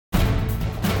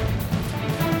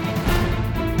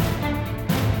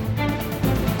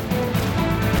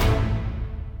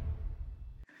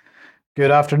Good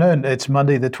afternoon. It's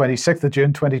Monday, the 26th of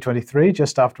June, 2023,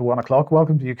 just after 1 o'clock.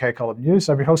 Welcome to UK Column News.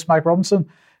 I'm your host, Mike Robinson.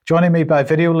 Joining me by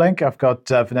video link, I've got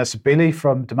Vanessa Beeley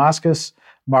from Damascus,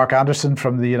 Mark Anderson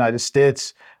from the United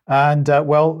States. And,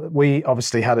 we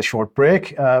obviously had a short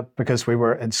break because we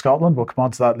were in Scotland. We'll come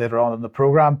on to that later on in the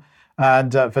programme.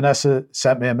 And Vanessa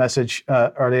sent me a message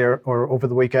earlier or over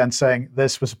the weekend saying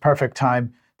this was a perfect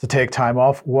time to take time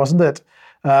off, wasn't it?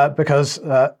 Because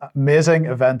amazing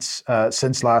events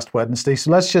since last Wednesday.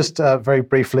 So let's just very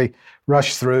briefly run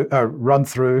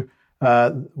through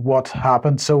what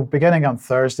happened. So beginning on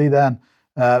Thursday then,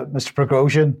 Mr.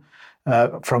 Prigozhin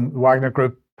from Wagner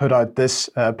Group put out this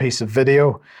piece of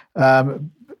video,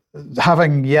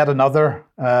 having yet another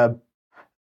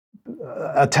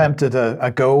attempted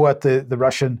a go at the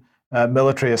Russian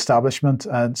military establishment,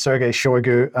 and Sergei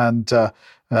Shoigu and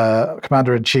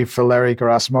Commander-in-Chief Valery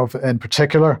Gerasimov in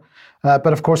particular.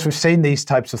 But of course, we've seen these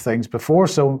types of things before.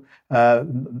 So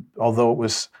although it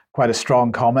was quite a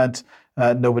strong comment,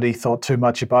 nobody thought too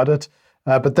much about it.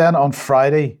 But then on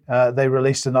Friday, they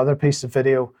released another piece of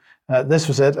video. This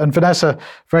was it. And Vanessa,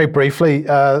 very briefly,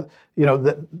 this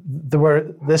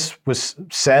was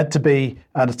said to be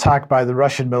an attack by the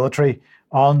Russian military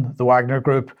on the Wagner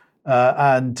Group.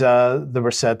 And there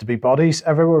were said to be bodies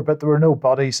everywhere, but there were no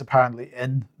bodies apparently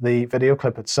in the video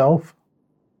clip itself.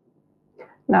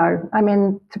 No, I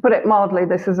mean, to put it mildly,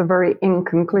 this is a very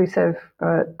inconclusive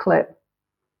clip.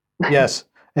 Yes,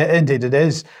 indeed it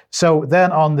is. So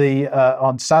then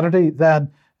on Saturday,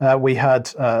 then we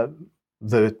had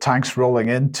the tanks rolling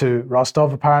into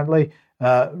Rostov. Apparently,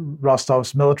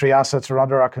 Rostov's military assets are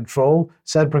under our control,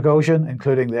 said Prigozhin,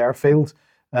 including the airfield.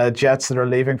 Jets that are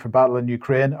leaving for battle in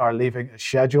Ukraine are leaving as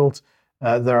scheduled.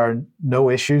 There are no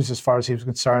issues as far as he was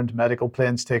concerned. Medical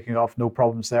planes taking off, no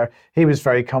problems there. He was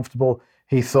very comfortable,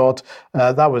 he thought.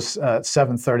 That was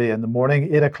 7:30 in the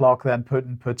morning. 8 o'clock then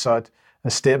Putin puts out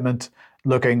a statement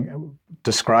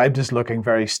described as looking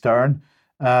very stern.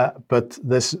 But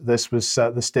this was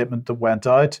the statement that went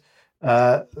out.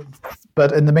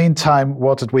 But in the meantime,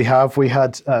 what did we have? We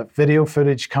had video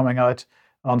footage coming out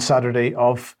on Saturday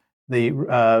of the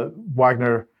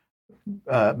Wagner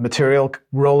material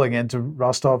rolling into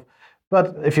Rostov.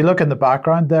 But if you look in the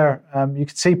background there, you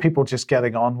can see people just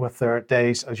getting on with their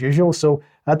days as usual. So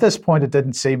at this point, it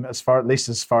didn't seem, at least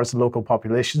as far as the local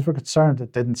populations were concerned,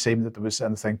 it didn't seem that there was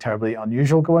anything terribly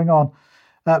unusual going on.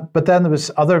 But then there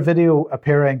was other video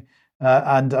appearing,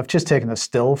 and I've just taken a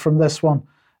still from this one,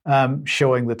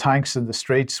 showing the tanks in the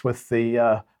streets with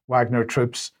the Wagner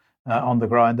troops on the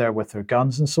ground there with their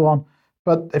guns and so on.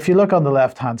 But if you look on the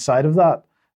left-hand side of that,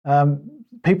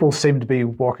 people seem to be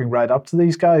walking right up to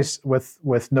these guys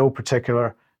with no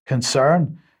particular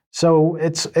concern. So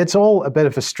it's all a bit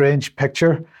of a strange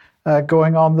picture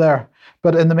going on there.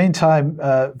 But in the meantime,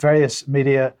 various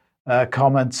media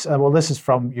comments. This is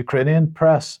from Ukrainian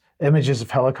press. Images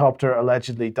of helicopter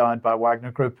allegedly downed by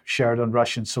Wagner Group shared on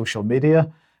Russian social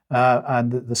media.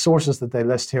 And the sources that they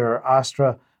list here are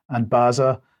Astra and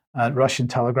Baza, and Russian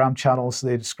Telegram channels.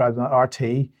 They describe them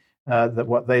RT, that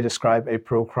what they describe a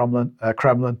pro-Kremlin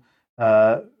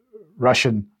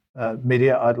Russian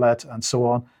media outlet, and so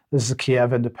on. This is a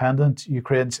Kiev Independent.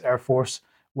 Ukraine's Air Force,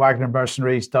 Wagner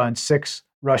mercenaries downed 6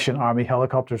 Russian army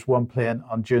helicopters, 1 plane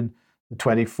on June the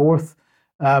 24th.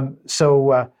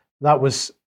 So that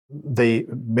was the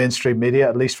mainstream media,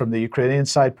 at least from the Ukrainian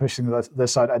side, pushing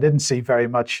this out. I didn't see very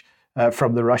much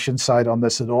from the Russian side on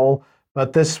this at all.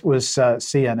 But this was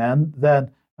CNN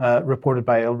then, reported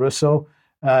by El Russo.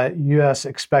 US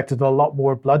expected a lot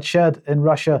more bloodshed in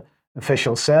Russia,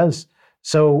 official says.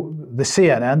 So the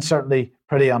CNN certainly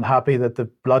pretty unhappy that the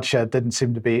bloodshed didn't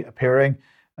seem to be appearing.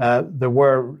 There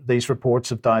were these reports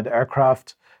of downed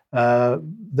aircraft.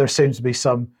 There seems to be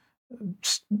some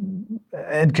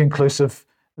inconclusive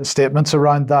statements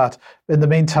around that. In the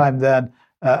meantime then,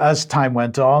 as time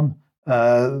went on,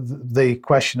 the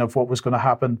question of what was going to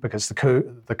happen, because the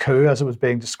coup, as it was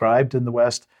being described in the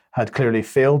West, had clearly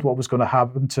failed. What was going to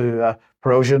happen to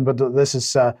Prigozhin? But this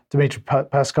is Dmitry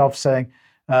Peskov saying,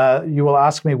 "You will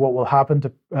ask me what will happen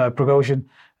to Prigozhin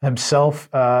himself.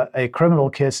 A criminal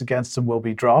case against him will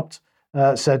be dropped,"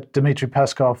 said Dmitry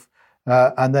Peskov.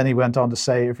 And then he went on to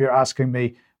say, "If you're asking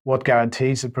me what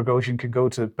guarantees that Prigozhin can go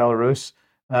to Belarus,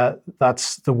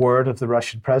 that's the word of the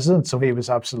Russian president." So he was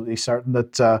absolutely certain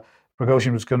that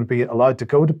Prigozhin was going to be allowed to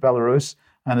go to Belarus.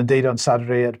 And indeed, on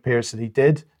Saturday, it appears that he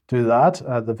did do that.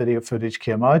 The video footage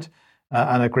came out.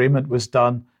 An agreement was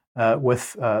done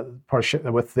with the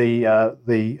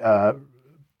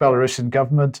Belarusian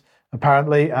government,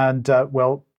 apparently. And,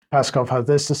 Peskov had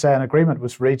this to say: an agreement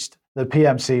was reached that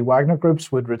PMC Wagner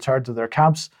groups would return to their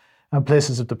camps and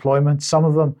places of deployment. Some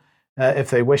of them, if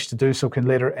they wish to do so, can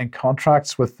later ink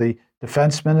contracts with the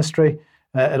Defense Ministry.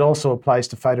 It also applies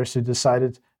to fighters who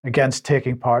decided against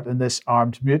taking part in this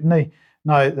armed mutiny.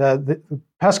 Now,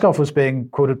 Peskov was being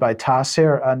quoted by TASS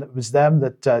here, and it was them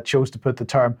that chose to put the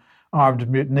term armed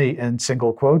mutiny in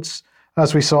single quotes,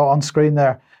 as we saw on screen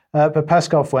there. But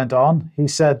Peskov went on. He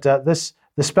said,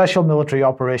 the special military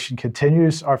operation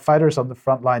continues. Our fighters on the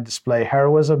front line display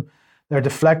heroism. They're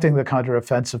deflecting the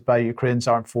counteroffensive by Ukraine's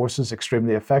armed forces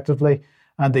extremely effectively,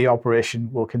 and the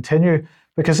operation will continue.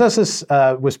 Because as this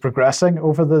was progressing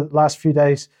over the last few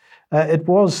days, the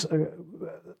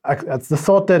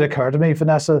thought did occur to me,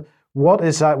 Vanessa, what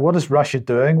is Russia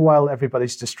doing while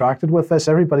everybody's distracted with this?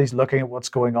 Everybody's looking at what's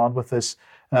going on with this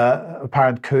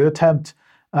apparent coup attempt.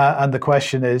 And the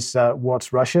question is,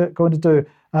 what's Russia going to do?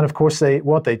 And of course,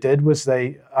 what they did was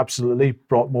they absolutely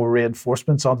brought more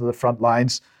reinforcements onto the front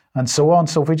lines and so on.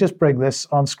 So if we just bring this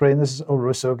on screen, this is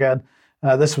Ulruso again.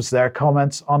 This was their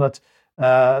comments on it.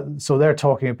 So they're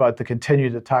talking about the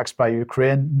continued attacks by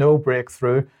Ukraine, no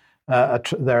breakthrough,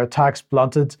 their attacks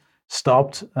blunted,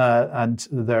 stopped, and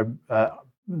their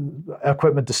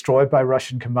equipment destroyed by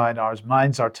Russian combined arms,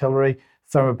 mines, artillery,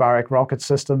 thermobaric rocket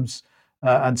systems,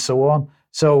 and so on.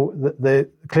 So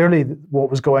clearly what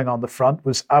was going on the front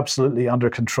was absolutely under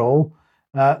control.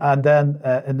 And then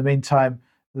in the meantime,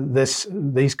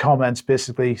 these comments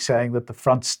basically saying that the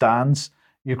front stands.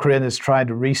 Ukraine is trying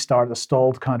to restart a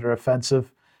stalled counteroffensive.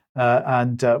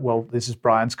 Well, this is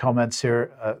Brian's comments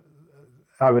here.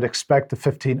 I would expect the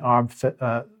 15 armed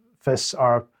fists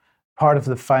are part of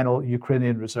the final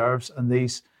Ukrainian reserves, and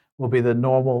these will be the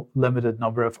normal limited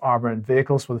number of armor and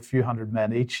vehicles with a few hundred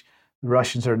men each. The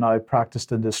Russians are now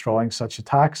practiced in destroying such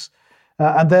attacks.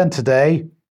 And then today,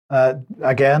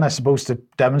 again, I suppose to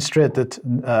demonstrate that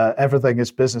everything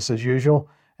is business as usual.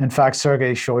 In fact,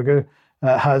 Sergei Shoigu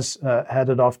has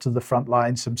headed off to the front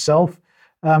lines himself.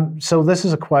 So this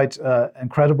is a quite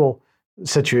incredible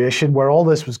situation where all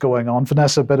this was going on,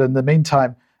 Vanessa, but in the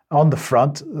meantime, on the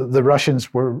front, the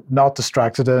Russians were not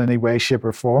distracted in any way, shape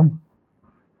or form.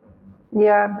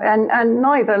 Yeah, and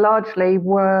neither largely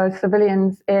were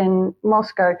civilians in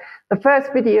Moscow. The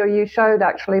first video you showed,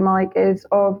 actually, Mike, is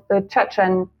of the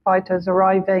Chechen fighters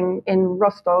arriving in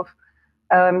Rostov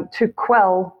to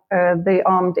quell the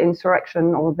armed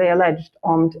insurrection or the alleged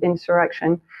armed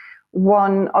insurrection.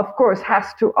 One, of course,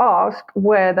 has to ask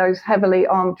where those heavily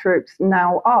armed troops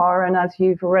now are. And as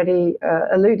you've already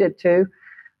alluded to,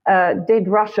 did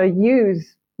Russia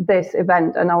use this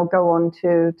event? And I'll go on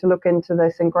to look into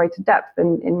this in greater depth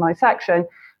in my section.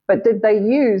 But did they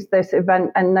use this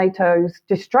event and NATO's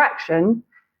distraction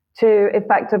to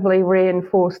effectively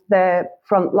reinforce their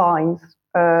front lines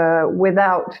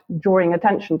without drawing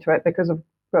attention to it? Because, of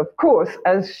course,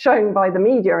 as shown by the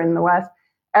media in the West,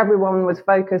 everyone was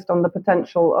focused on the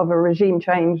potential of a regime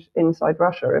change inside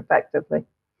Russia, effectively.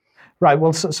 Right.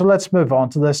 Well, so let's move on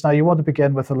to this now. You want to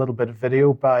begin with a little bit of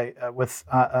video by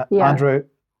Andrei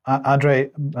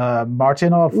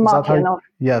Martyanov. Martyanov.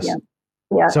 Yes.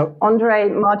 Yeah. So Andrei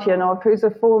Martyanov, who's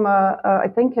a former, I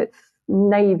think it's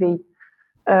Navy,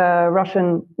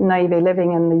 Russian Navy,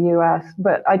 living in the US.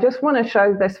 But I just want to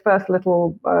show this first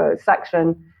little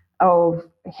section of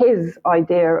his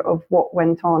idea of what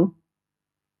went on.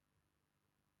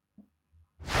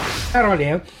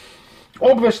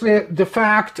 Obviously, the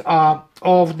fact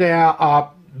of the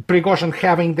Prigozhin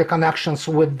having the connections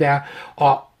with the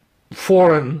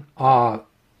foreign,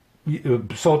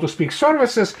 so to speak,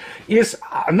 services is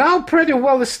now pretty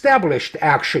well established,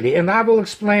 actually, and I will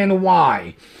explain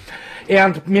why.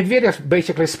 And Medvedev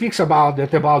basically speaks about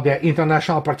it, about the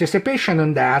international participation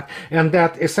in that, and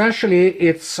that essentially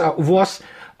it was,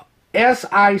 as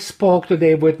I spoke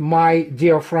today with my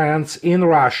dear friends in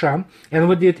Russia, and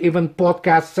we did even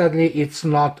podcast, sadly it's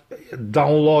not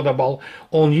downloadable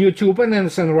on YouTube and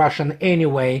it's in Russian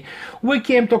anyway, we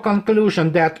came to a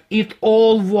conclusion that it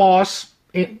all was,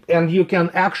 and you can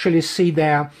actually see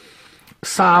there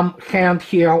some hand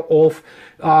here of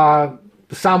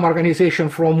some organization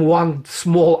from one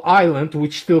small island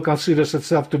which still considers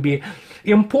itself to be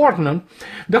important.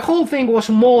 The whole thing was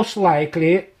most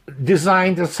likely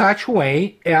designed in such a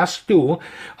way as to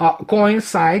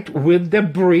coincide with the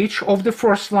breach of the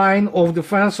first line of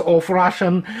defense of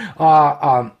Russian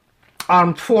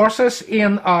armed forces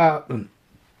in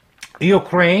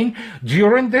Ukraine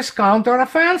during this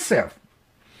counteroffensive.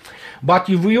 But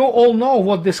we all know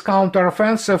what this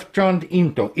counteroffensive turned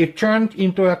into. It turned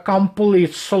into a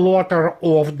complete slaughter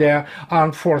of the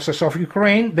armed forces of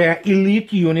Ukraine, their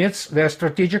elite units, their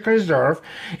strategic reserve,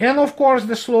 and of course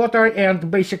the slaughter and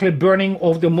basically burning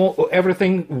of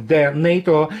everything the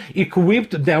NATO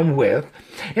equipped them with.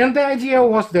 And the idea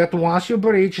was that once you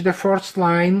breach the first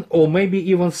line or maybe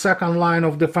even second line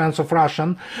of defense of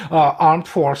Russian armed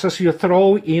forces, you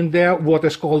throw in there what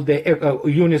is called the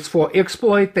units for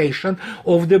exploitation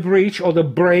of the breach or the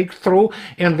breakthrough,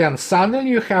 and then suddenly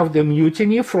you have the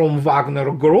mutiny from Wagner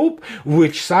Group,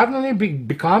 which suddenly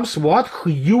becomes what?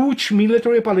 Huge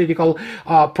military political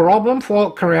problem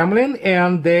for Kremlin,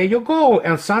 and there you go.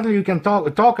 And suddenly you can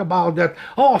talk about that,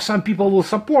 oh, some people will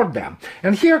support them.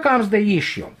 And here comes the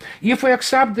issue. If we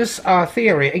accept this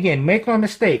theory, again, make no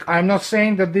mistake, I'm not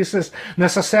saying that this is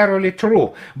necessarily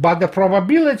true, but the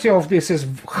probability of this is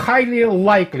highly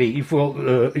likely, if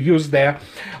we'll use the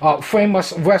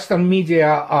famous Western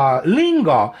media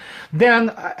lingo.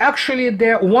 Then actually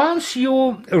once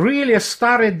you really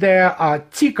started the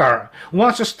ticker,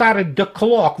 once you started the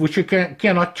clock, which you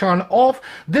cannot turn off,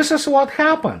 this is what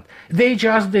happened. They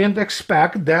just didn't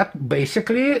expect that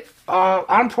basically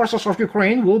armed forces of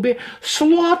Ukraine will be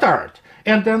slaughtered.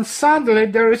 And then suddenly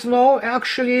there is no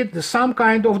actually some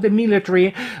kind of the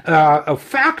military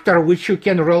factor which you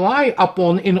can rely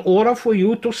upon in order for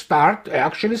you to start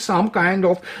actually some kind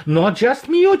of not just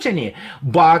mutiny,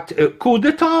 but coup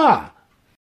d'etat.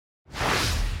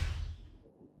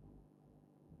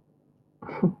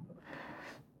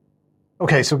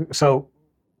 Okay, so.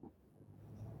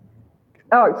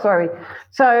 Oh, sorry.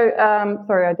 So,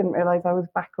 sorry, I didn't realize I was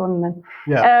back on then.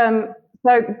 Yeah.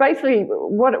 So basically,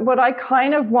 what I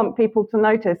kind of want people to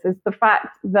notice is the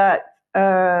fact that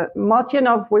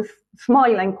Martynov was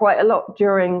smiling quite a lot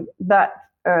during that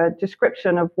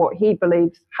description of what he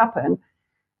believes happened.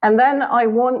 And then I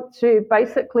want to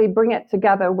basically bring it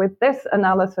together with this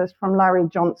analysis from Larry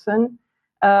Johnson.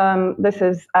 This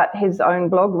is at his own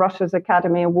blog, Russia's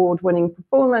Academy Award-winning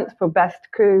performance for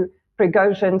best coup,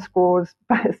 Prigozhin scores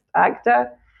best actor.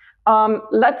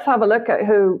 Let's have a look at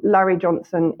who Larry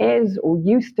Johnson is or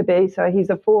used to be. So he's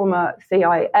a former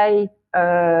CIA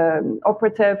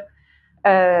operative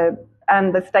and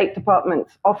the State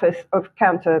Department's Office of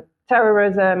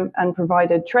Counterterrorism, and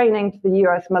provided training to the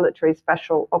US military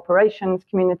special operations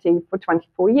community for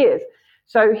 24 years.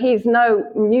 So he's no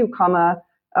newcomer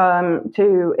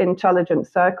to intelligence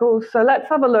circles. So let's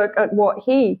have a look at what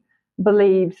he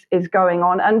believes is going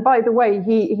on. And by the way,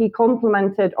 he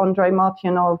complimented Andrei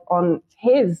Martynov on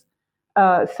his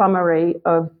summary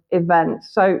of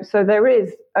events. So there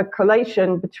is a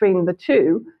collation between the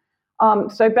two.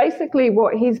 So basically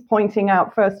what he's pointing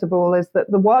out, first of all, is that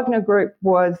the Wagner Group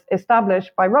was established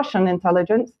by Russian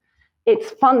intelligence. It's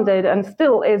funded and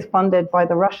still is funded by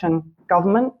the Russian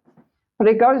government.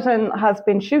 Prigozhin has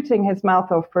been shooting his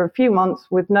mouth off for a few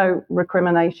months with no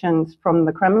recriminations from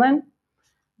the Kremlin.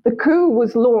 The coup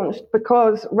was launched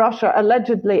because Russia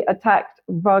allegedly attacked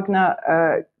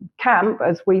Wagner camp.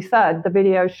 As we said, the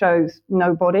video shows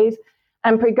no bodies.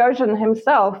 And Prigozhin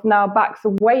himself now backs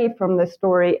away from this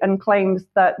story and claims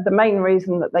that the main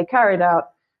reason that they carried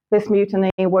out this mutiny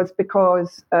was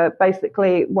because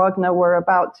basically Wagner were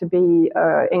about to be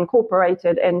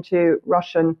incorporated into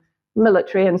Russian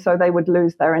military, and so they would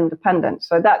lose their independence.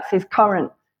 So that's his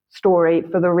current story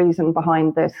for the reason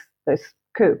behind this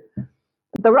coup.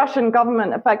 The Russian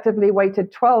government effectively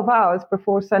waited 12 hours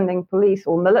before sending police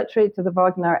or military to the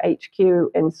Wagner HQ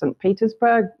in St.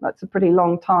 Petersburg. That's a pretty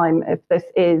long time if this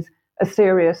is a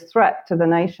serious threat to the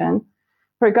nation.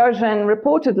 Prigozhin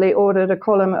reportedly ordered a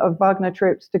column of Wagner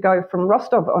troops to go from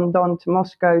Rostov-on-Don to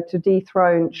Moscow to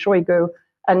dethrone Shoigu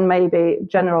and maybe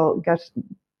General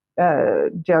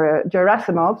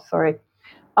Gerasimov,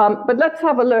 But let's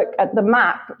have a look at the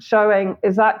map showing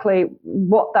exactly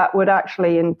what that would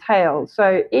actually entail.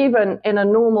 So even in a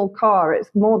normal car, it's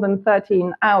more than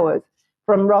 13 hours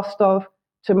from Rostov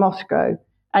to Moscow.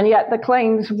 And yet the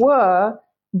claims were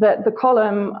that the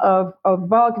column of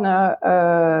Wagner,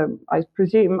 I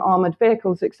presume armored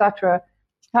vehicles, etc.,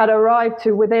 had arrived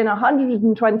to within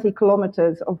 120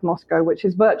 kilometers of Moscow, which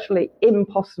is virtually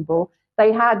impossible.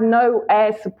 They had no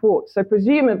air support. So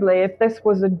presumably, if this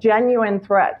was a genuine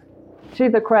threat to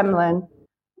the Kremlin,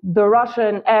 the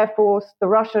Russian Air Force, the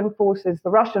Russian forces, the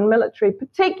Russian military,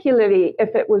 particularly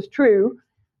if it was true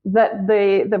that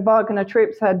the Wagner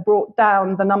troops had brought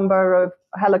down the number of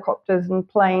helicopters and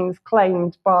planes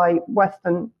claimed by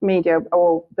Western media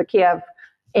or the Kiev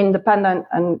Independent,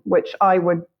 and which I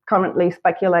would currently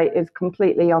speculate is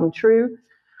completely untrue.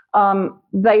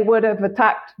 they would have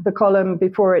attacked the column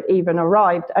before it even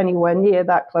arrived anywhere near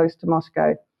that close to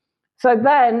Moscow. So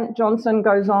then Johnson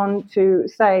goes on to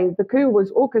say the coup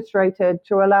was orchestrated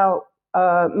to allow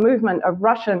movement of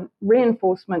Russian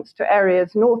reinforcements to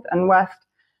areas north and west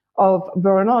of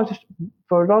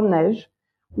Voronezh,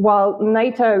 while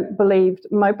NATO believed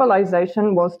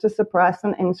mobilization was to suppress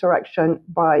an insurrection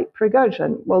by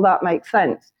Prigozhin. Well, that makes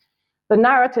sense. The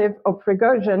narrative of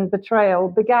Prigozhin betrayal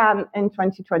began in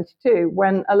 2022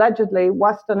 when allegedly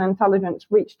Western intelligence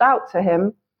reached out to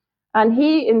him and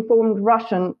he informed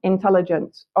Russian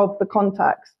intelligence of the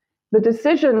contacts. The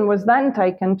decision was then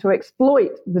taken to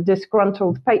exploit the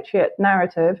disgruntled patriot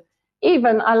narrative,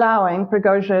 even allowing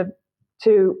Prigozhin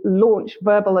to launch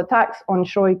verbal attacks on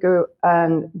Shoigu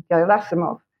and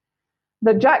Gerasimov.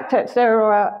 The Jack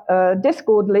Teixeira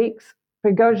Discord leaks,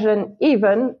 Prigozhin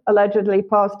even allegedly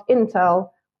passed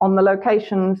intel on the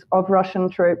locations of Russian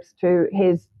troops to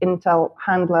his intel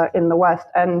handler in the West.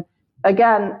 And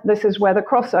again, this is where the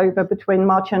crossover between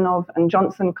Martyanov and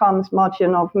Johnson comes.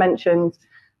 Martyanov mentions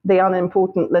the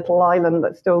unimportant little island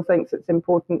that still thinks it's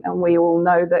important, and we all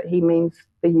know that he means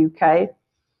the UK.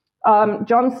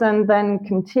 Johnson then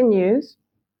continues.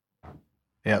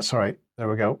 Yeah, sorry. There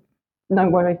we go. No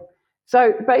worry.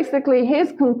 So basically,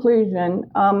 his conclusion,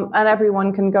 and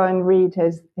everyone can go and read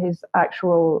his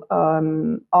actual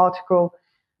article,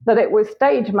 that it was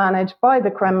stage managed by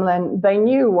the Kremlin. They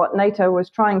knew what NATO was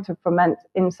trying to foment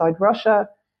inside Russia,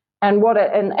 and what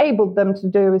it enabled them to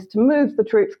do is to move the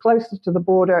troops closer to the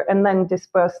border and then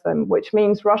disperse them, which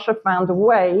means Russia found a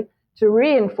way to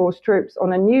reinforce troops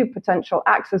on a new potential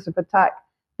axis of attack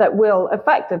that will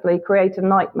effectively create a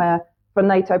nightmare for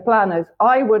NATO planners.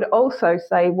 I would also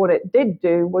say what it did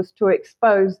do was to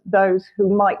expose those who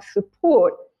might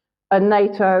support a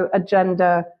NATO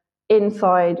agenda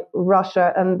inside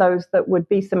Russia and those that would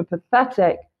be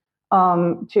sympathetic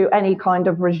to any kind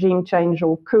of regime change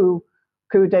or coup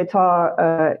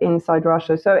d'etat inside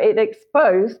Russia. So it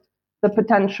exposed the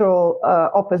potential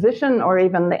opposition or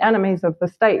even the enemies of the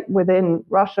state within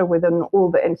Russia, within all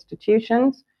the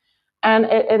institutions. And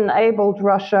it enabled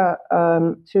Russia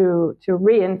to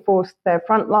reinforce their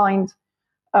front lines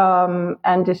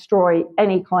and destroy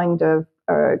any kind of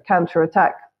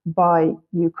counterattack by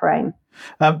Ukraine.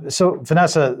 So,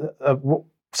 Vanessa,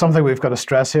 something we've got to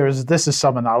stress here is this is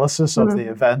some analysis of the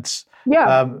events.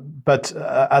 Yeah. But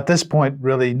at this point,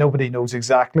 really, nobody knows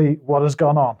exactly what has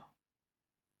gone on.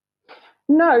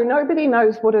 No, nobody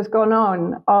knows what has gone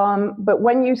on. But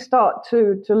when you start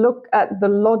to look at the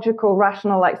logical,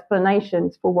 rational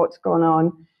explanations for what's gone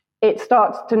on, it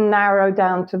starts to narrow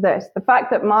down to this. The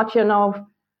fact that Martyanov,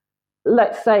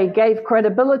 let's say, gave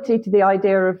credibility to the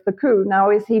idea of the coup. Now,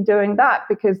 is he doing that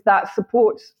because that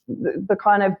supports the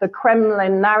kind of the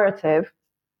Kremlin narrative,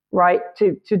 right,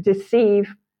 to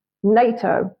deceive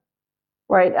NATO,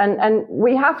 right? And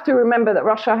we have to remember that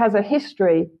Russia has a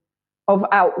history of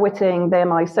outwitting the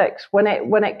MI6. When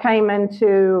it came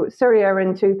into Syria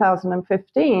in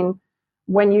 2015,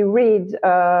 when you read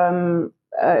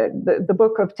the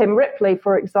book of Tim Ripley,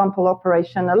 for example,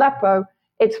 Operation Aleppo,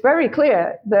 it's very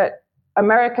clear that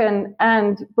American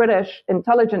and British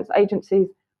intelligence agencies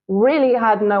really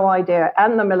had no idea,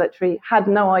 and the military had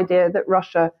no idea that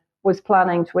Russia was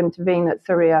planning to intervene at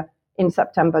Syria in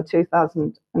September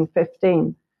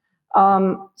 2015.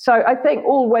 So I think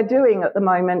all we're doing at the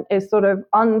moment is sort of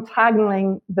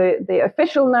untangling the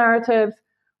official narratives,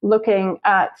 looking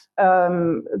at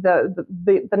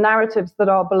the narratives that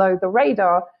are below the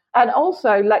radar, and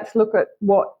also let's look at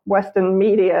what Western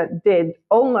media did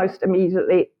almost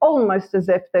immediately, almost as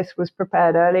if this was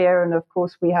prepared earlier. And of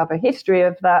course, we have a history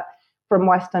of that from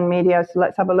Western media. So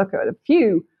let's have a look at a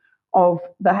few of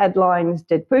the headlines.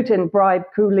 Did Putin bribe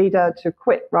coup leader to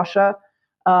quit Russia?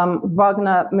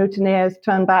 Wagner mutineers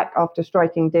turn back after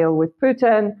striking deal with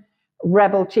Putin.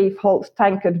 Rebel chief halts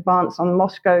tank advance on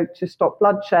Moscow to stop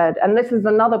bloodshed. And this is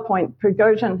another point.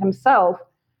 Prigozhin himself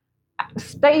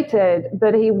stated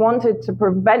that he wanted to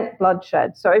prevent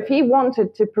bloodshed. So if he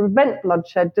wanted to prevent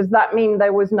bloodshed, does that mean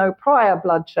there was no prior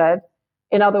bloodshed?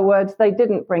 In other words, they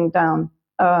didn't bring down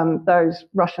those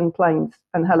Russian planes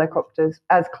and helicopters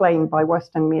as claimed by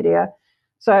Western media.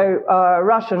 So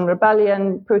Russian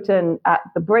rebellion, Putin at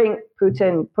the brink,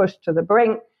 Putin pushed to the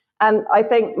brink. And I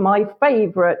think my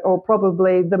favorite, or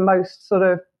probably the most sort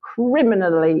of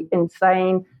criminally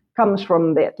insane, comes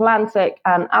from The Atlantic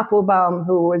and Applebaum,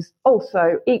 who was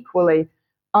also equally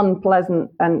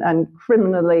unpleasant and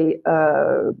criminally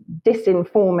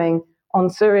disinforming on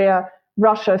Syria.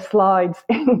 Russia slides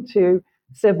into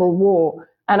civil war.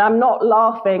 And I'm not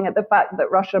laughing at the fact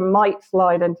that Russia might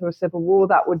slide into a civil war.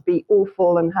 That would be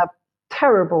awful and have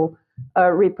terrible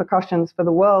repercussions for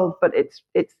the world, but it's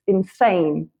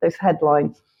insane, this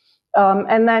headline.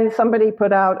 And then somebody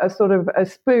put out a sort of a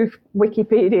spoof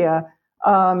Wikipedia,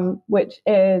 which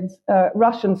is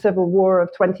Russian Civil War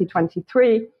of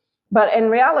 2023. But in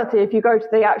reality, if you go to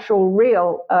the actual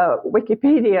real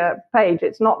Wikipedia page,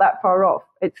 it's not that far off.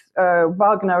 It's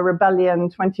Wagner Rebellion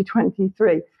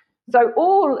 2023. So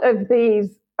all of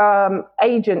these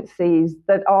agencies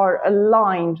that are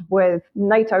aligned with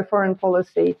NATO foreign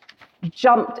policy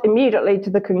jumped immediately to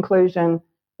the conclusion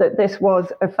that this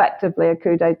was effectively a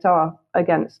coup d'etat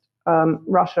against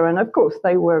Russia. And of course,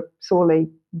 they were sorely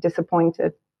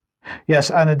disappointed. Yes,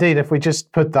 and indeed, if we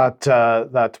just put that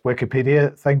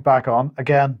Wikipedia thing back on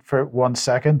again for 1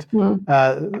 second,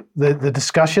 the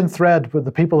discussion thread with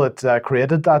the people that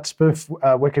created that spoof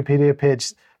Wikipedia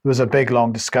page, there was a big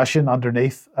long discussion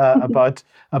underneath about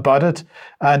it,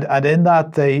 and in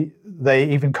that they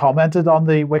even commented on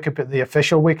the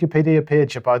official Wikipedia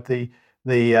page about the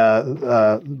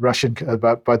Russian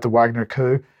about the Wagner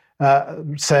coup,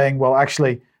 saying, well,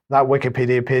 actually, that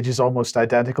Wikipedia page is almost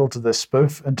identical to this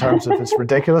spoof in terms of its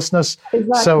ridiculousness.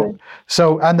 Exactly.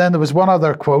 So, and then there was one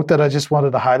other quote that I just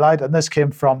wanted to highlight, and this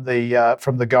came from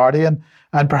the Guardian,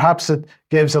 and perhaps it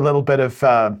gives a little bit of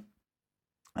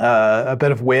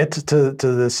weight to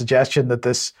the suggestion that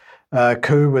this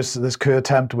coup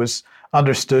attempt was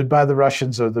understood by the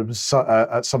Russians, or there was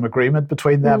some agreement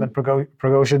between them and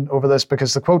Prigozhin over this,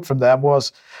 because the quote from them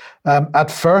was, at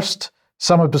first,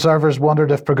 some observers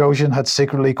wondered if Prigozhin had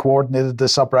secretly coordinated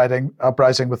this uprising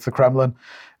with the Kremlin.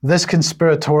 This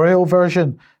conspiratorial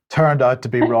version turned out to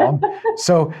be wrong.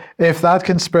 So if that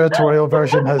conspiratorial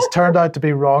version has turned out to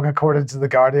be wrong, according to The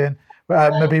Guardian,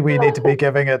 maybe we need to be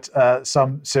giving it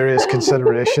some serious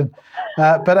consideration.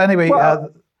 But anyway,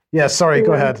 go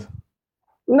ahead.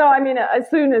 No, I mean, as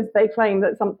soon as they claim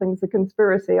that something's a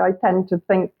conspiracy, I tend to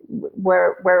think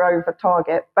we're over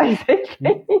target,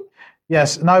 basically.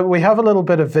 Yes. Now, we have a little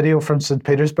bit of video from St.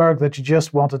 Petersburg that you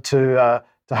just wanted to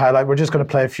highlight. We're just going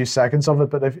to play a few seconds of it,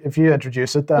 but if you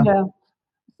introduce it then. Yeah.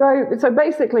 So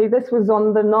basically, this was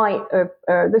on the night of,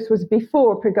 this was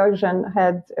before Prigozhin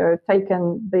had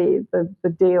taken the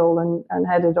deal and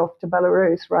headed off to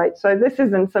Belarus, right? So this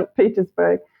is in St.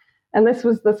 Petersburg. And this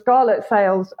was the Scarlet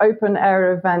Sails open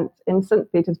air event in St.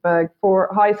 Petersburg for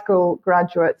high school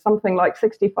graduates. Something like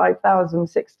 65,000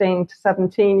 16 to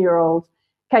 17-year-olds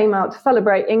came out to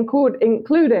celebrate,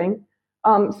 including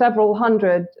several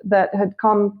hundred that had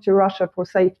come to Russia for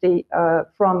safety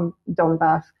from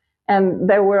Donbass. And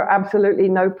there were absolutely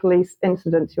no police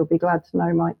incidents, you'll be glad to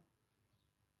know, Mike.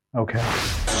 Okay.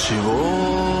 С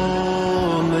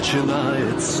чего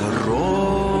начинается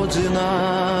Родина?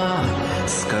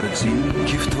 С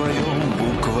картинки в твоем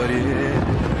букваре,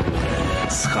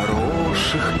 с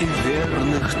хороших и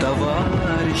верных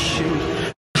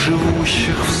товарищей,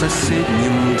 живущих в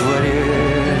соседнем дворе.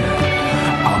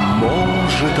 А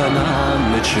может, она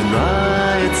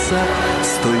начинается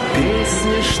с той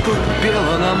песни, что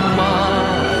пела нам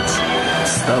мать,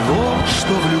 с того,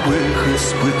 что в любых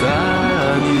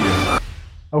испытаниях.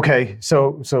 Okay,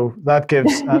 so that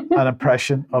gives an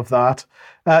impression of that.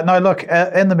 Now, look,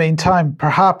 in the meantime,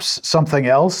 perhaps something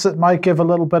else that might give a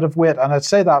little bit of weight, and I'd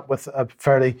say that with a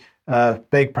fairly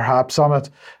big perhaps on it,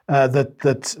 that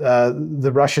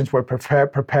the Russians were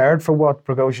prepared for what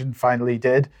Prigozhin finally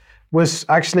did, was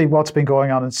actually what's been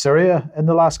going on in Syria in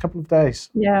the last couple of days.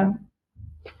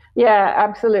 Yeah,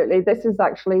 absolutely. This is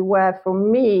actually where, for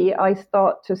me, I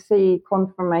start to see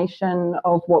confirmation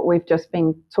of what we've just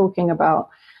been talking about.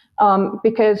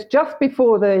 Because just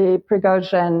before the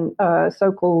Prigozhin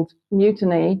so-called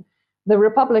mutiny, the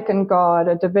Republican Guard,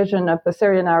 a division of the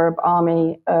Syrian Arab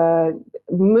Army,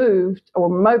 moved or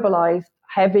mobilized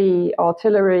heavy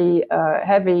artillery,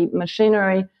 heavy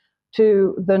machinery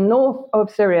to the north of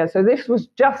Syria. So this was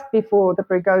just before the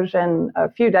Prigozhin, a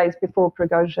few days before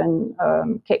Prigozhin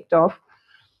kicked off.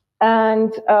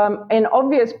 And in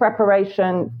obvious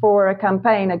preparation for a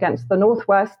campaign against the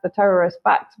Northwest, the terrorists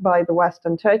backed by the West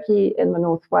and Turkey in the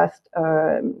Northwest,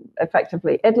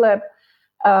 effectively Idlib,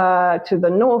 to the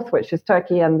north, which is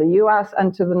Turkey and the US,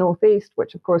 and to the Northeast,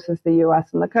 which of course is the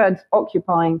US and the Kurds,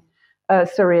 occupying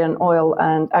Syrian oil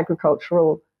and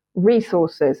agricultural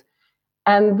resources.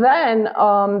 And then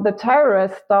the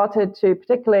terrorists started to,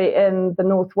 particularly in the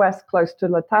northwest, close to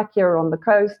Latakia on the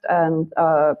coast and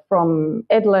from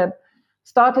Idlib,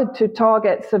 started to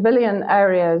target civilian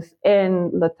areas in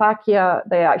Latakia.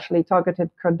 They actually targeted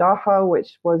Kardaha,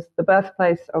 which was the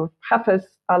birthplace of Hafiz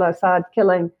al-Assad,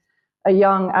 killing a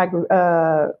young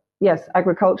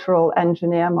agricultural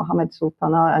engineer, Mohammed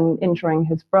Sultana, and injuring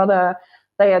his brother.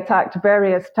 They attacked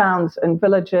various towns and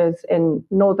villages in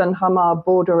northern Hama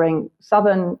bordering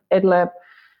southern Idlib.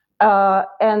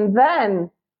 And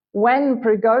then when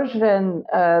Prigozhin,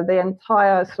 the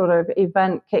entire sort of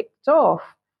event kicked off,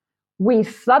 we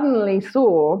suddenly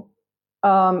saw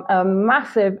a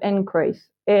massive increase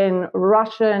in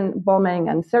Russian bombing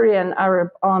and Syrian Arab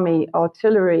army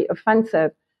artillery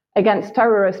offensive against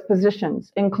terrorist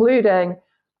positions, including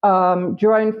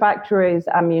drone factories,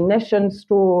 ammunition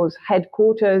stores,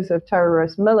 headquarters of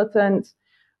terrorist militants.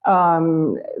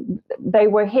 They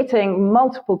were hitting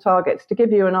multiple targets. To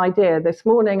give you an idea, this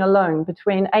morning alone,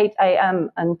 between 8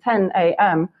 a.m. and 10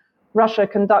 a.m., Russia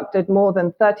conducted more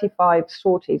than 35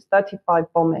 sorties, 35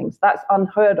 bombings. That's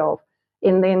unheard of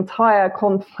in the entire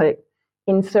conflict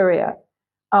in Syria.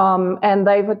 And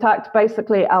they've attacked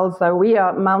basically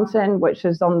Al-Zawiya mountain, which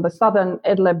is on the southern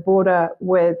Idlib border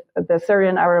with the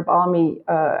Syrian Arab army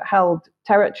held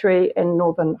territory in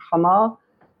northern Hama.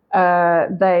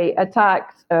 They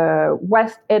attacked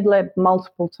West Idlib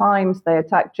multiple times. They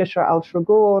attacked Jisr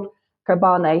al-Shugur,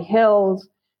 Kobane Hills.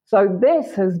 So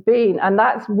this has been, and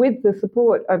that's with the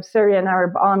support of Syrian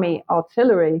Arab army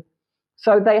artillery.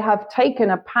 So they have taken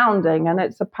a pounding, and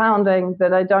it's a pounding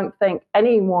that I don't think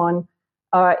anyone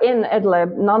in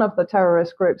Idlib, none of the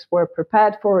terrorist groups were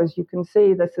prepared for. As you can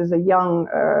see, this is a young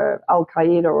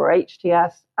Al-Qaeda or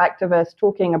HTS activist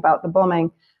talking about the bombing.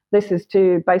 This is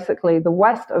to basically the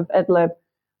west of Idlib.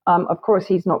 Of course,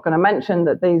 he's not going to mention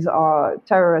that these are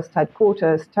terrorist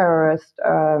headquarters,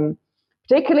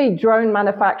 particularly drone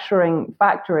manufacturing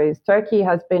factories. Turkey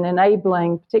has been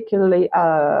enabling, particularly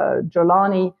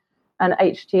Jolani and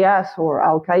HTS or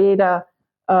Al-Qaeda,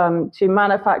 to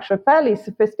manufacture fairly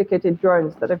sophisticated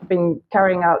drones that have been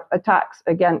carrying out attacks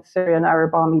against Syrian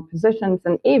Arab army positions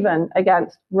and even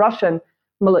against Russian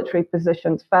military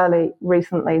positions fairly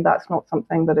recently. That's not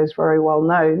something that is very well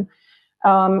known.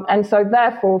 And so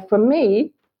therefore, for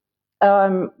me,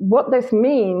 what this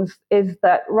means is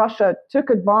that Russia took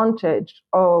advantage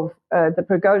of the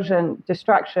Prigozhin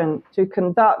distraction to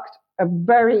conduct a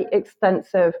very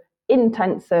extensive,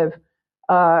 intensive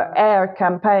air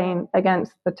campaign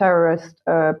against the terrorist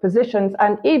positions,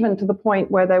 and even to the point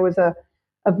where there was a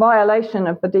violation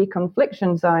of the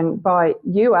deconfliction zone by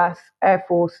US Air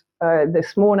Force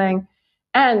this morning.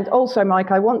 And also, Mike,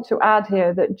 I want to add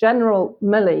here that General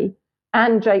Milley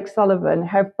and Jake Sullivan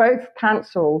have both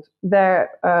cancelled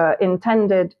their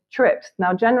intended trips.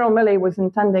 Now, General Milley was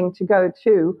intending to go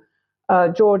to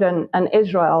Jordan and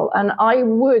Israel, and I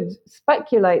would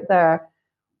speculate there,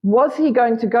 was he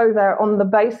going to go there on the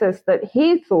basis that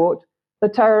he thought the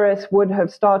terrorists would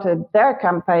have started their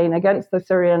campaign against the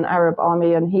Syrian Arab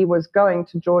army and he was going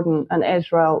to Jordan and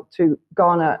Israel to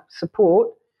garner support,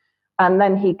 and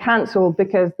then he cancelled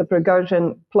because the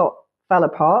Prigozhin plot fell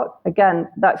apart? Again,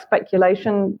 that's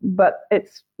speculation, but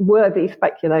it's worthy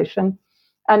speculation.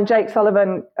 And Jake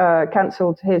Sullivan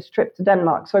cancelled his trip to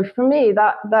Denmark. So for me,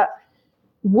 that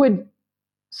would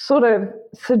sort of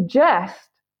suggest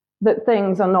that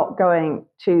things are not going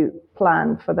to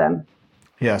plan for them.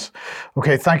 Yes.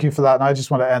 Okay, thank you for that. And I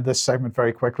just want to end this segment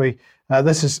very quickly.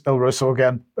 This is Il Russo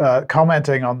again,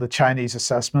 commenting on the Chinese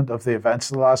assessment of the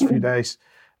events of the last few days.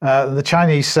 The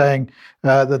Chinese saying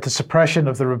that the suppression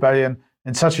of the rebellion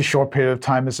in such a short period of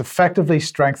time has effectively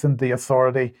strengthened the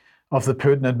authority of the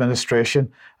Putin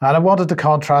administration. And I wanted to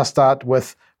contrast that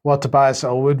with what Tobias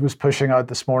Ellwood was pushing out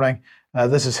this morning.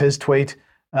 This is his tweet.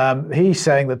 He's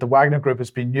saying that the Wagner Group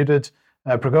has been neutered,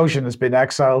 Prigozhin has been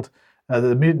exiled,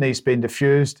 the mutiny's been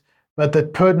diffused, but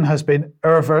that Putin has been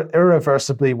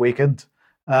irreversibly weakened.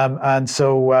 And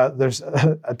so there's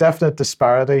a definite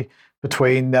disparity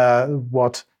between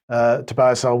what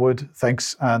Tobias Ellwood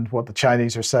thinks and what the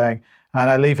Chinese are saying. And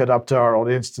I leave it up to our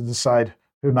audience to decide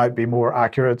who might be more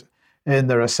accurate in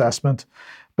their assessment.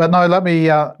 But now let me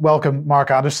welcome Mark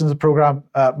Anderson to the program.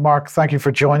 Mark, thank you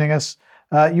for joining us.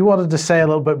 You wanted to say a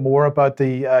little bit more about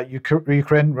the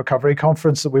Ukraine Recovery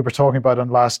Conference that we were talking about on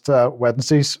last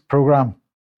Wednesday's program.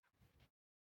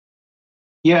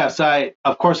 Yes,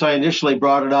 of course, I initially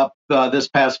brought it up this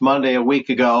past Monday, a week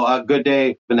ago. Good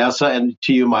day, Vanessa, and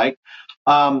to you, Mike.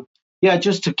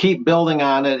 Just to keep building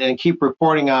on it and keep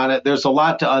reporting on it, there's a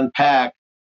lot to unpack,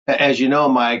 as you know,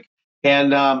 Mike.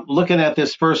 And looking at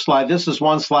this first slide, this is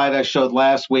one slide I showed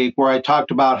last week where I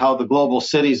talked about how the global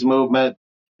cities movement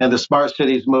and the smart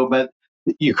cities movement,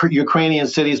 Ukrainian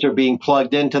cities are being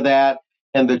plugged into that.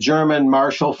 And the German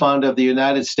Marshall Fund of the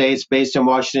United States, based in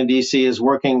Washington, D.C., is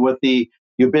working with the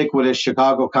ubiquitous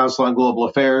Chicago Council on Global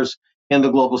Affairs in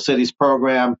the Global Cities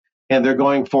program. and they're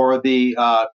going for the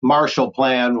Marshall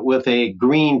Plan with a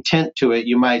green tint to it,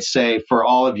 you might say, for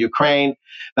all of Ukraine.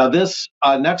 Now, this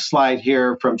next slide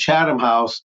here from Chatham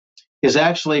House is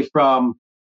actually from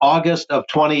August of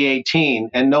 2018.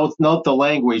 And note the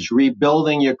language: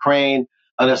 rebuilding Ukraine,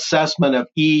 an assessment of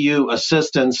EU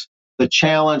assistance. The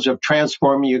challenge of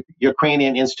transforming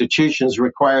Ukrainian institutions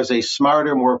requires a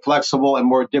smarter, more flexible, and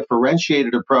more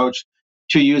differentiated approach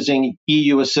to using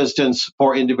EU assistance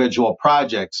for individual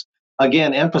projects.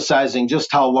 Again, emphasizing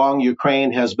just how long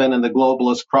Ukraine has been in the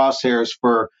globalist crosshairs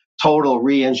for total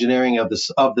re-engineering of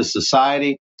the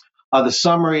society. The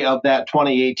summary of that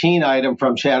 2018 item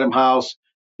from Chatham House: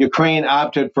 Ukraine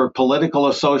opted for political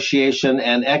association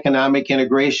and economic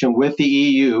integration with the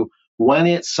EU when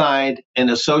it signed an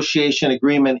association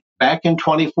agreement back in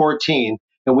 2014,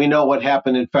 and we know what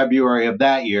happened in February of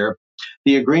that year.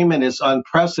 The agreement is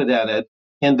unprecedented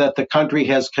in that the country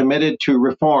has committed to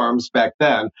reforms back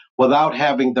then without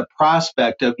having the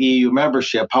prospect of EU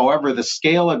membership. However, the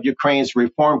scale of Ukraine's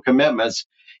reform commitments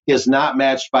is not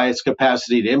matched by its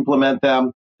capacity to implement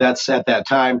them. That's at that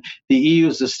time. The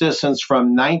EU's assistance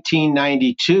from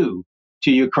 1992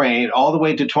 to Ukraine all the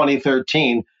way to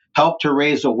 2013 helped to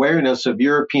raise awareness of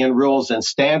European rules and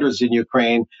standards in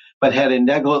Ukraine, but had a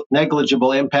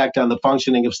negligible impact on the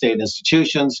functioning of state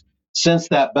institutions. Since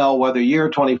that bellwether year,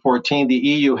 2014, the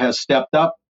EU has stepped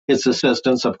up its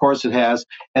assistance, of course it has,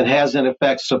 and has in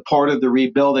effect supported the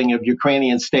rebuilding of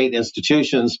Ukrainian state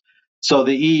institutions. So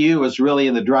the EU is really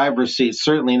in the driver's seat,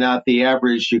 certainly not the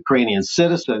average Ukrainian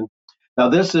citizen. Now,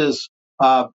 this is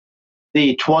the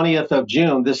 20th of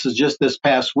June. This is just this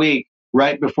past week,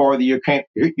 right before the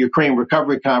Ukraine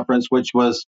Recovery Conference, which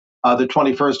was the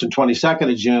 21st and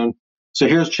 22nd of June. So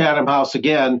here's Chatham House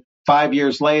again, 5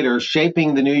 years later,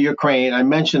 shaping the new Ukraine. I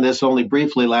mentioned this only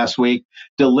briefly last week: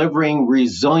 delivering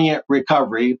resilient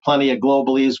recovery, plenty of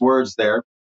globalese words there.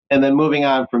 And then moving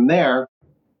on from there,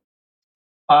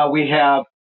 we have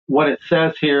what it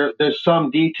says here. There's some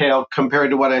detail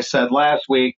compared to what I said last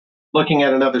week. Looking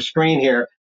at another screen here,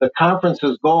 the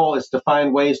conference's goal is to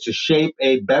find ways to shape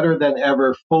a better than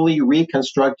ever fully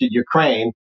reconstructed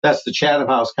Ukraine. That's the Chatham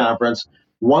House Conference.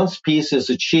 Once peace is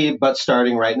achieved, but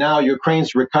starting right now,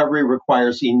 Ukraine's recovery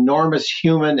requires enormous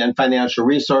human and financial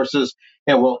resources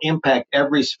and will impact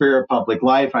every sphere of public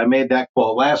life. I made that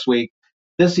quote last week.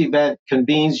 This event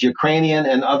convenes Ukrainian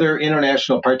and other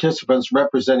international participants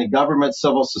representing government,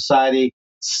 civil society,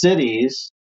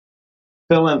 cities,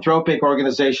 philanthropic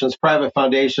organizations, private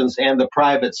foundations, and the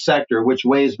private sector, which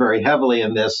weighs very heavily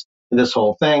in this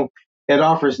whole thing. It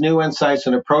offers new insights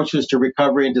and approaches to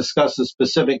recovery and discusses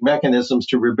specific mechanisms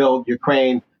to rebuild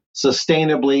Ukraine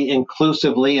sustainably,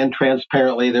 inclusively, and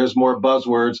transparently. There's more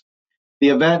buzzwords. The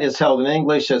event is held in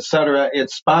English, etc.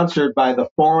 It's sponsored by the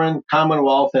Foreign,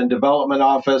 Commonwealth, and Development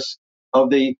Office of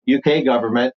the UK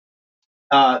government.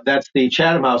 That's the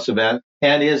Chatham House event,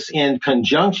 and is in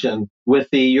conjunction with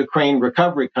the Ukraine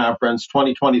Recovery Conference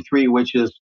 2023, which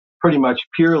is pretty much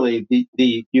purely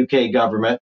the UK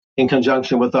government in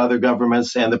conjunction with other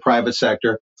governments and the private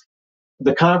sector.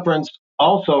 The conference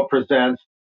also presents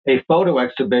a photo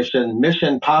exhibition,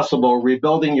 Mission Possible,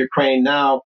 Rebuilding Ukraine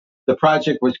Now. The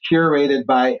project was curated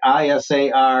by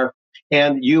ISAR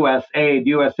and USAID.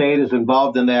 USAID is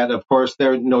involved in that. Of course,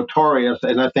 they're notorious,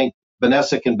 and I think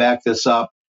Vanessa can back this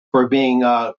up, for being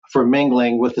for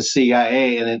mingling with the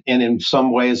CIA, and in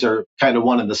some ways are kind of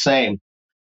one and the same.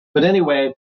 But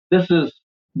anyway, this is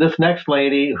this next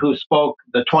lady who spoke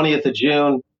the 20th of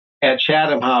June at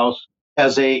Chatham House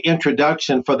as a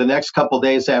introduction for the next couple of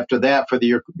days after that for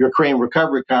the Ukraine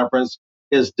Recovery Conference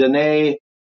is Danae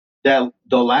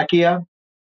Dolakia,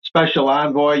 Special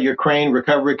Envoy, Ukraine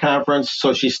Recovery Conference.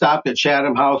 So she stopped at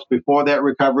Chatham House before that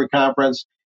recovery conference.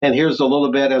 And here's a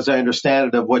little bit, as I understand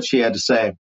it, of what she had to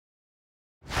say.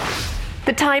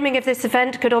 The timing of this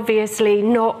event could obviously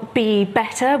not be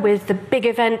better, with the big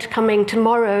event coming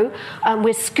tomorrow.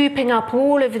 We're scooping up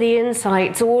all of the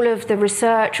insights, all of the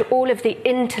research, all of the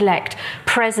intellect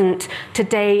present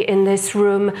today in this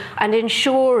room, and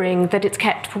ensuring that it's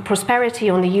kept for prosperity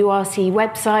on the URC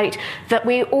website, that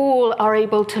we all are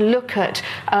able to look at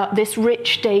this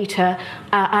rich data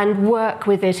and work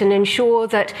with it and ensure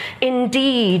that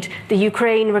indeed the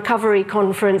Ukraine Recovery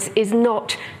Conference is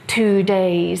not 2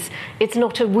 days. It's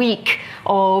not a week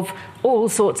of all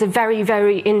sorts of very,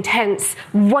 very intense,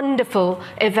 wonderful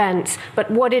events,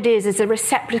 but what it is a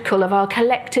receptacle of our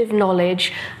collective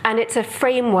knowledge, and it's a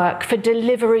framework for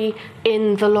delivery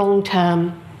in the long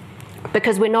term.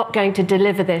 Because we're not going to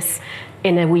deliver this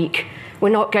in a week. We're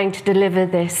not going to deliver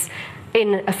this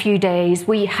in a few days.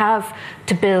 We have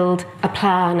to build a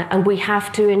plan, and we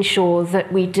have to ensure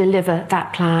that we deliver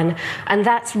that plan. And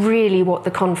that's really what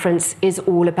the conference is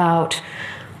all about.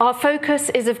 Our focus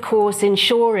is, of course,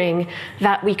 ensuring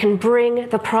that we can bring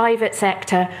the private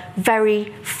sector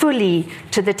very fully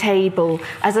to the table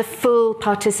as a full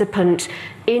participant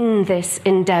in this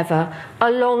endeavour,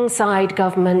 alongside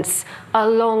governments,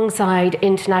 alongside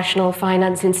international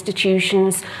finance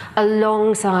institutions,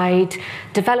 alongside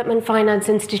development finance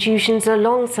institutions,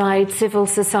 alongside civil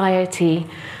society.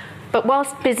 But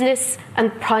whilst business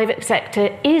and private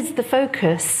sector is the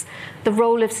focus, the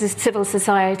role of civil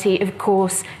society, of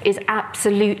course, is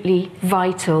absolutely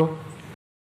vital.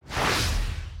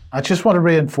 I just want to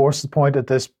reinforce the point at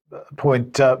this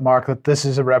point, Mark, that this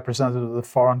is a representative of the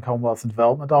Foreign, Commonwealth and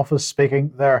Development Office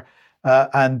speaking there,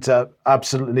 and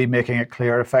absolutely making it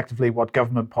clear effectively what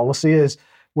government policy is.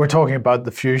 We're talking about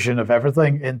the fusion of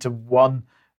everything into one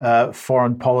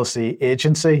foreign policy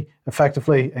agency,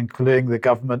 effectively, including the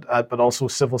government, but also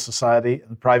civil society and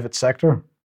the private sector.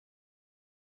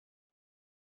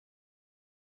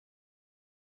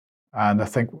 And I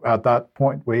think at that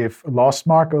point we've lost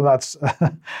Mark. Oh, that's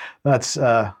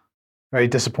very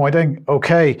disappointing.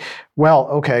 Okay, well,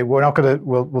 okay, we're not going to.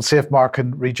 We'll see if Mark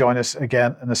can rejoin us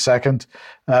again in a second.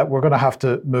 We're going to have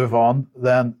to move on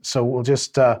then, so we'll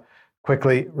just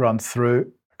quickly run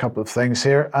through a couple of things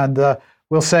here, and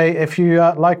we'll say if you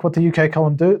like what the UK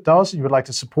Column does, you would like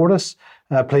to support us,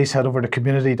 please head over to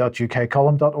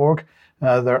community.ukcolumn.org.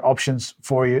 There are options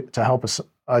for you to help us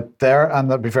out there,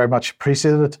 and that'd be very much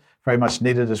appreciated. Very much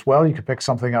needed as well. You can pick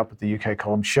something up at the UK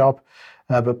Column shop,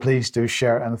 but please do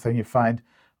share anything you find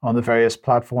on the various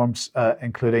platforms,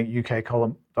 including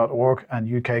ukcolumn.org and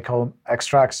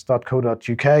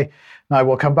ukcolumnextracts.co.uk. Now,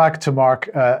 we'll come back to Mark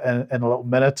in a little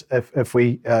minute if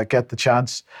we get the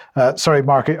chance. Sorry,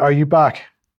 Mark, are you back?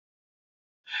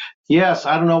 Yes,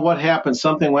 I don't know what happened.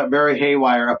 Something went very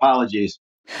haywire. Apologies.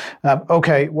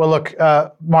 Okay, well, look,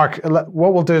 Mark,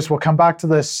 what we'll do is we'll come back to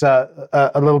this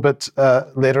a little bit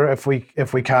later if we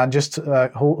can. Just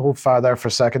hold fire there for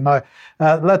a second. Now,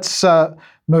 let's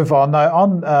move on.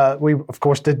 Now, we, of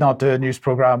course, did not do a news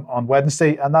programme on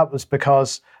Wednesday, and that was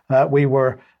because we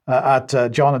were at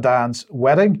John and Diane's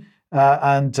wedding,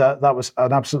 and that was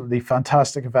an absolutely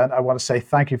fantastic event. I want to say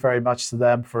thank you very much to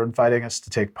them for inviting us to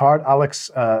take part. Alex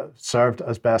served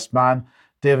as best man.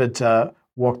 David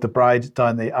walked the bride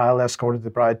down the aisle, escorted the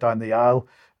bride down the aisle.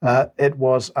 It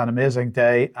was an amazing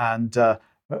day, and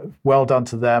well done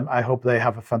to them. I hope they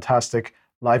have a fantastic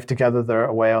life together. They're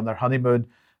away on their honeymoon,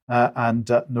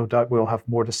 and no doubt we'll have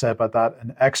more to say about that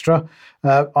in extra.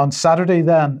 On Saturday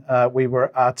then, we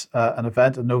were at an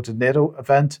event, a No to NATO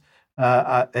event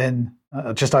in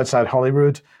just outside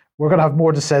Holyrood. We're going to have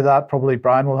more to say that. Probably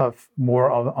Brian will have more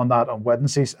on that on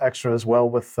Wednesday's extra as well,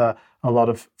 with a lot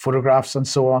of photographs and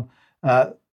so on.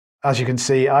 As you can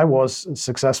see, I was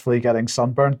successfully getting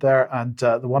sunburnt there, and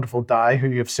the wonderful Di, who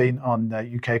you've seen on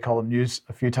UK Column News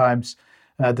a few times,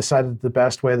 decided the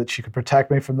best way that she could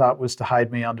protect me from that was to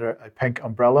hide me under a pink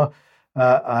umbrella.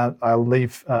 I'll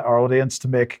leave our audience to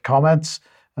make comments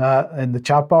in the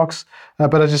chat box,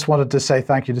 but I just wanted to say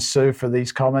thank you to Sue for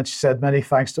these comments. She said, many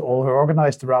thanks to all who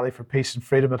organised the Rally for Peace and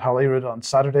Freedom at Holyrood on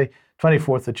Saturday,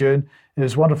 24th of June. It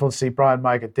was wonderful to see Brian,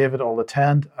 Mike and David all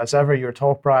attend. As ever, your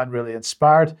talk, Brian, really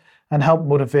inspired and helped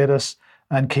motivate us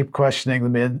and keep questioning the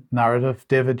main narrative.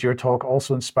 David, your talk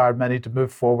also inspired many to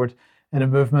move forward in a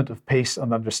movement of peace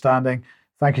and understanding.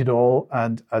 Thank you to all,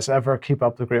 and as ever, keep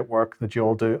up the great work that you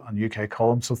all do on UK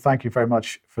Column. So thank you very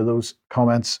much for those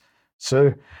comments,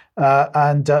 Sue.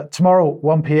 And tomorrow,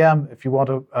 1 p.m, if you want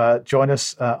to join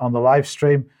us on the live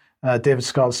stream, David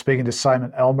Scott is speaking to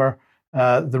Simon Elmer.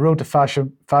 The Road to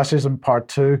Fascism Part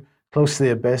 2, Close to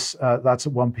the Abyss. That's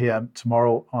at 1 p.m.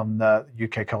 tomorrow on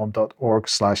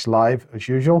ukcolumn.org/live as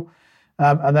usual.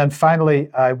 And then finally,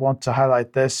 I want to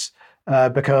highlight this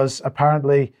because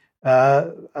apparently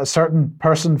a certain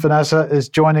person, Vanessa, is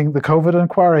joining the COVID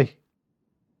inquiry.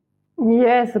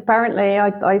 Yes, apparently.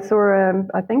 I saw,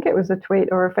 I think it was a tweet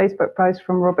or a Facebook post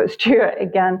from Robert Stewart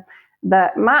again,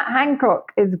 that Matt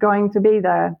Hancock is going to be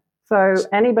there. So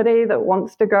anybody that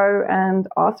wants to go and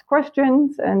ask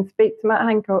questions and speak to Matt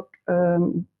Hancock,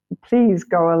 please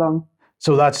go along.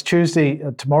 So that's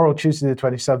tomorrow, Tuesday the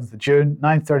 27th of June,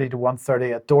 9:30 to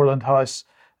 1:30 at Dorland House.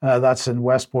 That's in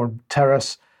Westbourne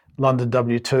Terrace, London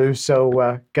W2.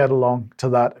 So get along to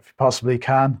that if you possibly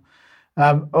can.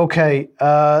 Okay,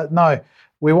 now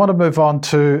we want to move on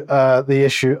to the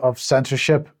issue of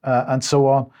censorship and so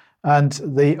on. And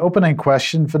the opening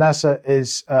question, Vanessa,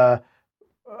 is...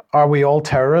 are we all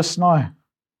terrorists now?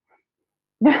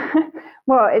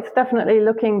 Well, it's definitely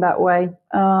looking that way.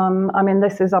 I mean,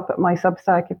 this is up at my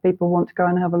Substack if people want to go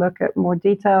and have a look at more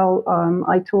detail.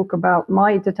 I talk about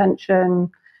my detention.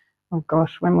 Oh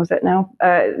gosh, when was it now?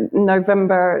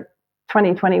 November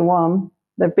 2021.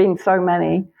 There've been so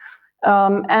many.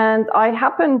 And I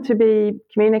happened to be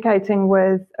communicating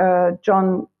with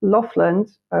John Laughlin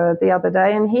the other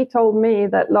day, and he told me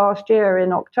that last year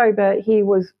in October, he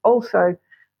was also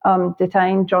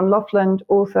detained. John Laughlin,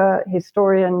 author,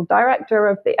 historian, director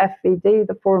of the FVD,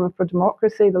 the Forum for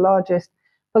Democracy, the largest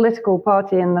political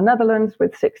party in the Netherlands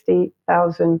with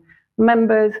 60,000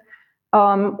 members,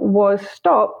 was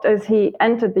stopped as he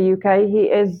entered the UK. He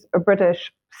is a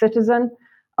British citizen.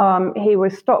 He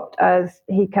was stopped as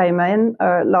he came in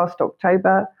last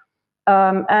October.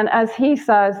 And as he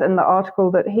says in the article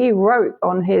that he wrote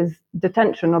on his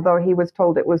detention, although he was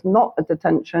told it was not a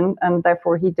detention and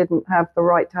therefore he didn't have the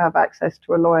right to have access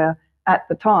to a lawyer at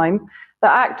the time, the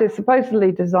act is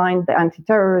supposedly designed, the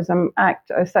Anti-Terrorism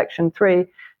Act, Section 3,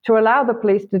 to allow the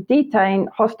police to detain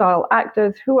hostile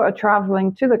actors who are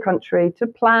traveling to the country to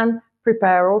plan,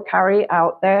 prepare or carry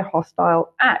out their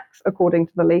hostile acts, according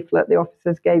to the leaflet the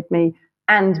officers gave me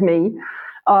and me.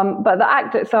 But the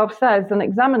Act itself says an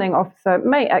examining officer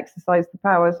may exercise the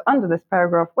powers under this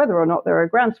paragraph whether or not there are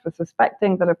grounds for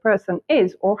suspecting that a person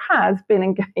is or has been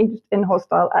engaged in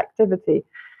hostile activity.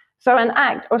 So an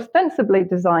act ostensibly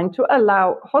designed to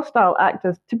allow hostile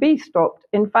actors to be stopped,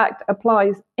 in fact,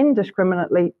 applies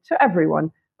indiscriminately to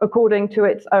everyone, according to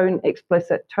its own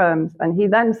explicit terms. And he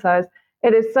then says,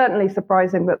 it is certainly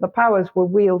surprising that the powers were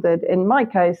wielded, in my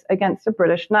case, against a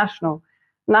British national.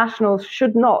 Nationals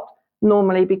should not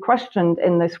normally be questioned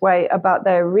in this way about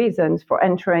their reasons for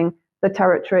entering the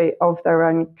territory of their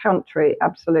own country.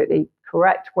 Absolutely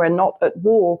correct. We're not at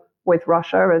war with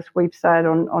Russia, as we've said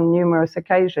on numerous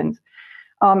occasions.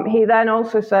 He then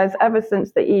also says, ever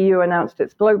since the EU announced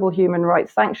its global human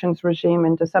rights sanctions regime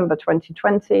in December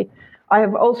 2020, I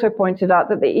have also pointed out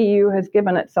that the EU has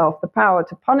given itself the power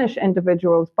to punish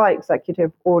individuals by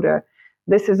executive order.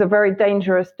 This is a very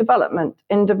dangerous development.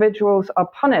 Individuals are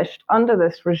punished under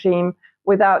this regime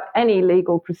without any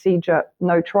legal procedure,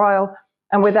 no trial,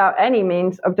 and without any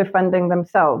means of defending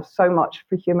themselves. So much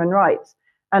for human rights.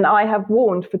 And I have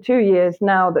warned for 2 years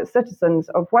now that citizens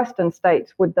of Western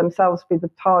states would themselves be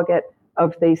the target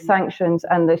of these sanctions.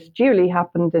 And this duly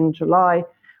happened in July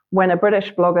when a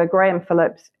British blogger, Graham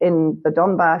Phillips, in the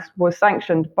Donbass was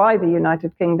sanctioned by the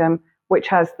United Kingdom, which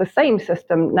has the same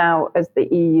system now as the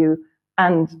EU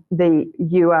and the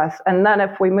US. And then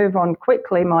if we move on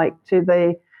quickly, Mike, to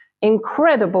the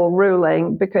incredible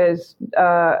ruling, because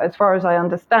as far as I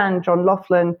understand, John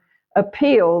Laughlin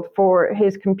appealed for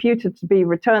his computer to be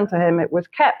returned to him. It was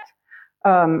kept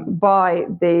by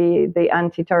the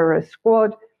anti-terrorist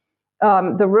squad.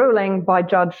 The ruling by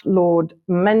Judge Lord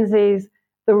Menzies,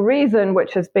 the reason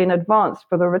which has been advanced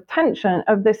for the retention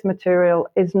of this material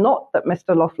is not that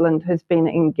Mr. Laughlin has been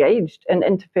engaged in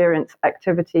interference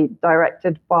activity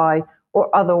directed by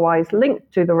or otherwise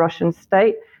linked to the Russian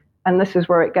state, and this is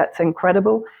where it gets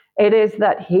incredible. It is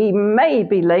that he may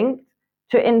be linked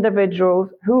to individuals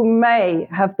who may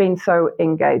have been so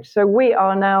engaged. So we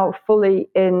are now fully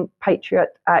in Patriot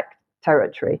Act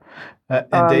territory.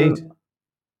 Indeed.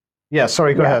 Go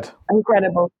ahead.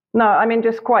 Incredible. No, I mean,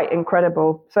 just quite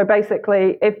incredible. So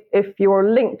basically, if you're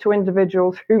linked to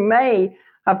individuals who may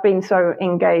have been so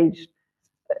engaged,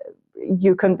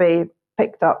 you can be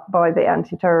picked up by the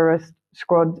anti-terrorist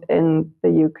squad in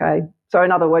the UK. So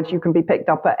in other words, you can be picked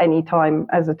up at any time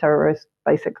as a terrorist,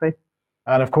 basically.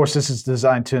 And of course, this is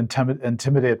designed to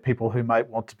intimidate people who might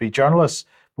want to be journalists.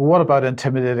 But what about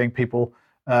intimidating people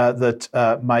that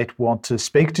might want to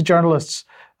speak to journalists?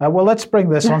 Well, let's bring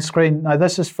this on screen. Now,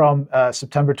 this is from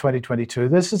September 2022.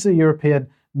 This is the European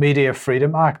Media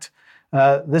Freedom Act.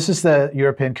 This is the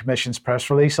European Commission's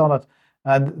press release on it.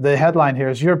 And the headline here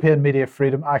is European Media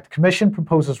Freedom Act. Commission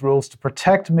proposes rules to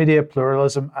protect media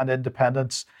pluralism and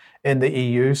independence in the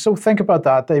EU. So think about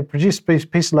that. They produced a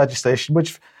piece of legislation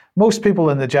which most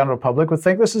people in the general public would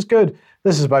think this is good.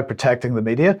 This is about protecting the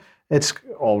media. It's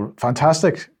all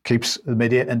fantastic, keeps the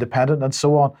media independent and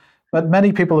so on. But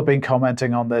many people have been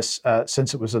commenting on this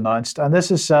since it was announced. And this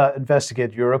is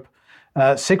Investigate Europe.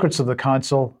 Secrets of the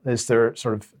Council is their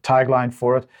sort of tagline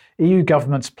for it. EU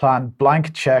governments plan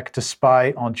blank check to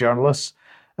spy on journalists.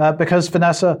 Because,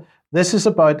 Vanessa, this is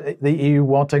about the EU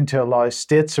wanting to allow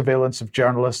state surveillance of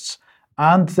journalists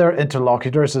and their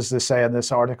interlocutors, as they say in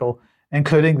this article,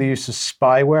 including the use of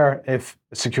spyware if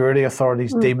security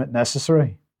authorities deem it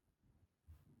necessary.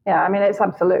 Yeah, I mean, it's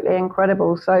absolutely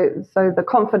incredible. So the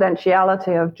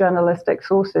confidentiality of journalistic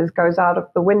sources goes out of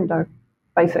the window,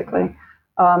 basically.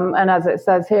 And as it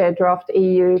says here, draft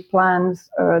EU plans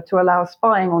to allow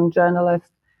spying on journalists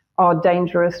are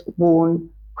dangerous, warn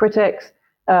critics.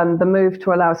 The move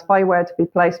to allow spyware to be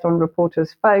placed on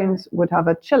reporters' phones would have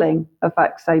a chilling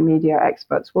effect, say media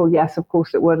experts. Well, yes, of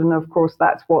course it would. And of course,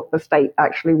 that's what the state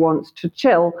actually wants, to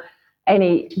chill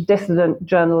any dissident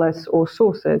journalists or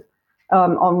sources.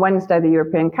 On Wednesday, the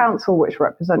European Council, which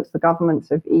represents the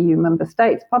governments of EU member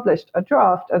states, published a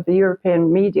draft of the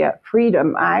European Media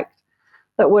Freedom Act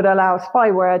that would allow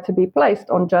spyware to be placed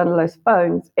on journalists'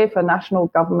 phones if a national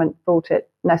government thought it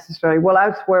necessary. Well,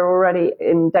 else we're already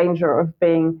in danger of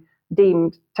being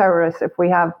deemed terrorists if we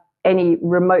have any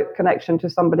remote connection to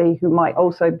somebody who might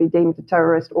also be deemed a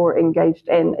terrorist or engaged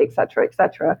in, et cetera, et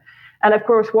cetera. And of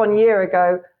course, 1 year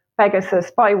ago, Pegasus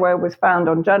spyware was found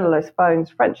on journalists' phones.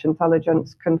 French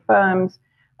intelligence confirms.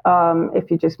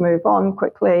 If you just move on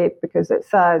quickly, because it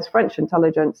says French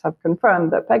intelligence have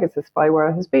confirmed that Pegasus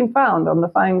spyware has been found on the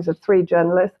phones of 3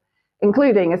 journalists,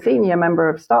 including a senior member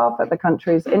of staff at the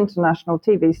country's international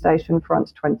TV station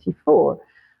France 24.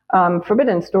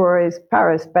 Forbidden Stories,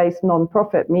 Paris-based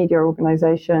non-profit media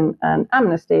organization, and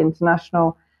Amnesty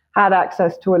International had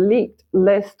access to a leaked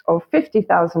list of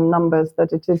 50,000 numbers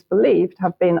that it is believed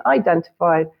have been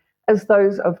identified as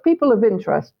those of people of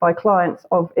interest by clients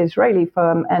of Israeli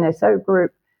firm NSO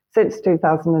Group since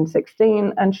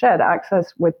 2016 and shared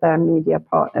access with their media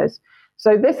partners.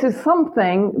 So this is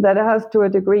something that has to a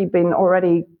degree been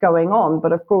already going on.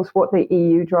 But of course, what the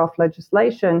EU draft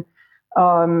legislation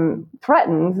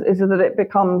threatens is that it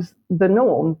becomes the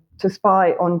norm to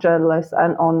spy on journalists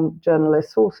and on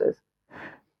journalist sources.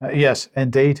 Yes,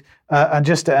 indeed. And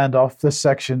just to end off this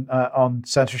section on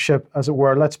censorship, as it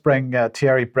were, let's bring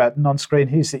Thierry Breton on screen.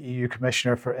 He's the EU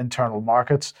Commissioner for Internal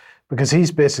Markets, because he's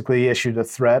basically issued a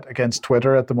threat against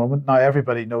Twitter at the moment. Now,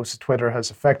 everybody knows that Twitter has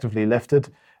effectively lifted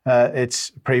its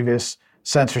previous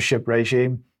censorship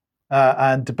regime.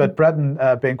 But Breton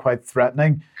being quite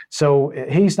threatening. So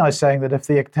he's now saying that if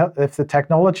the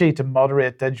technology to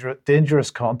moderate dangerous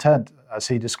content, as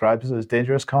he describes it as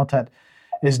dangerous content,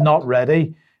 is not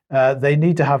ready, they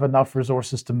need to have enough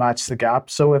resources to match the gap.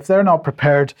 So if they're not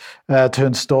prepared to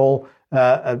install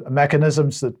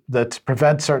mechanisms that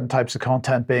prevent certain types of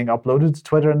content being uploaded to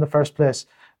Twitter in the first place,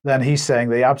 then he's saying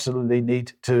they absolutely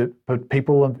need to put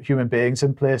people and human beings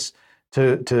in place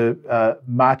to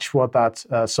match what that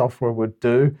software would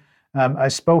do. I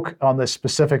spoke on this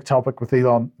specific topic with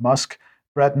Elon Musk.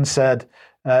 Breton said,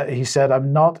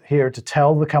 I'm not here to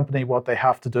tell the company what they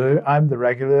have to do. I'm the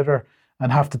regulator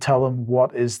and have to tell them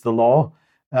what is the law.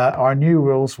 Our new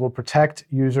rules will protect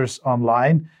users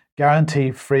online, guarantee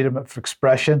freedom of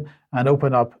expression, and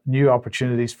open up new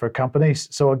opportunities for companies.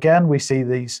 So again, we see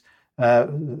these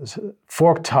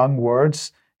forked-tongue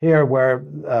words here where,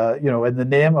 in the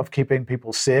name of keeping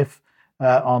people safe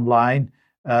online,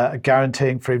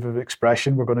 guaranteeing freedom of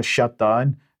expression, we're going to shut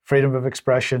down freedom of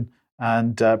expression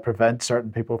and prevent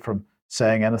certain people from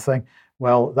saying anything.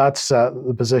 Well, that's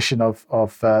the position of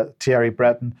Thierry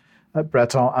Breton.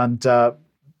 And,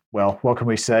 what can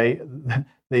we say?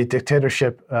 The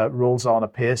dictatorship rolls on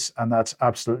apace, and that's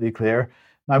absolutely clear.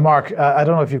 Now, Mark, I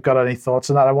don't know if you've got any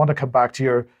thoughts on that. I want to come back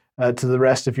to to the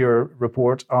rest of your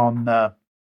report on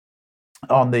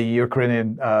the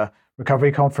Ukrainian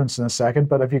Recovery Conference in a second,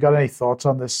 but have you got any thoughts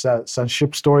on this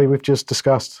censorship story we've just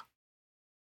discussed?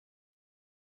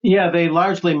 Yeah, they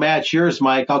largely match yours,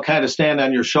 Mike. I'll kind of stand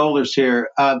on your shoulders here.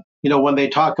 When they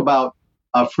talk about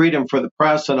freedom for the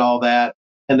press and all that,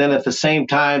 and then at the same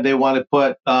time they want to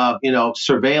put,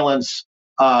 surveillance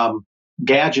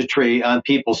gadgetry on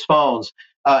people's phones,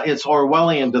 it's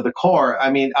Orwellian to the core.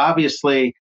 I mean,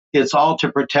 obviously, it's all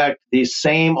to protect the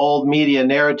same old media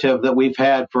narrative that we've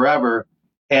had forever,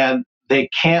 and they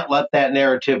can't let that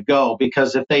narrative go,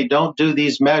 because if they don't do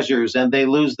these measures and they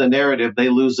lose the narrative, they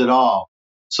lose it all.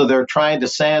 So they're trying to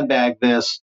sandbag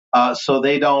this so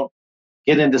they don't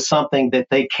get into something that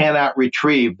they cannot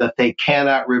retrieve, that they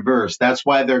cannot reverse. That's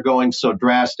why they're going so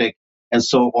drastic and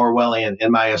so Orwellian,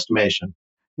 in my estimation.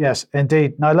 Yes,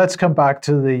 indeed. Now let's come back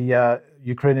to the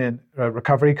Ukrainian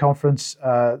Recovery Conference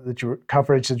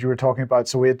coverage that you were talking about.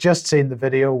 So we had just seen the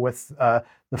video with the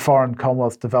Foreign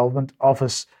Commonwealth Development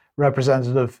Office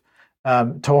representative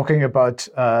talking about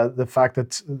the fact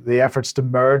that the efforts to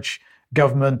merge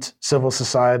government, civil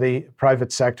society,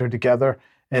 private sector together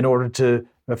in order to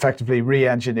effectively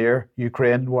re-engineer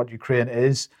Ukraine, what Ukraine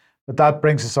is. But that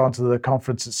brings us on to the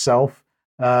conference itself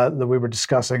that we were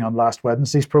discussing on last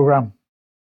Wednesday's program.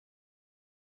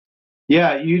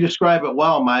 Yeah, you describe it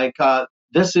well, Mike.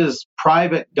 This is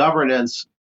private governance,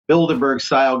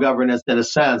 Bilderberg-style governance in a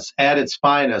sense, at its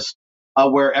finest.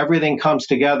 where everything comes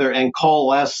together and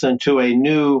coalesces into a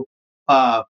new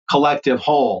collective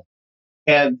whole.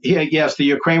 And yes, the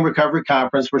Ukraine Recovery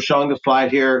Conference, we're showing the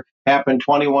slide here, happened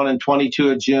 21 and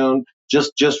 22 of June,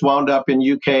 just wound up in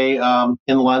UK,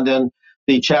 in London.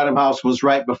 The Chatham House was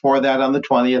right before that on the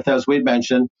 20th, as we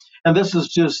mentioned. And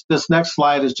this next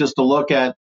slide is just a look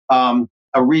at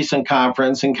a recent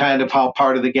conference and kind of how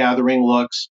part of the gathering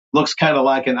looks. Looks kind of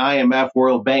like an IMF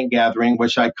World Bank gathering,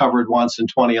 which I covered once in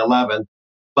 2011.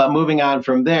 But moving on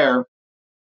from there,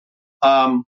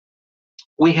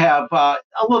 we have a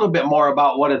little bit more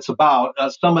about what it's about.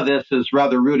 Some of this is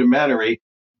rather rudimentary.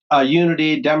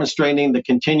 Unity, demonstrating the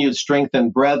continued strength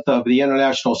and breadth of the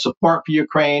international support for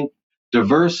Ukraine.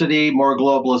 Diversity, more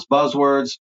globalist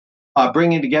buzzwords.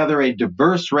 Bringing together a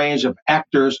diverse range of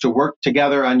actors to work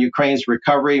together on Ukraine's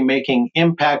recovery, making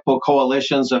impactful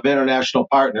coalitions of international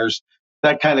partners.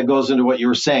 That kind of goes into what you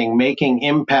were saying, making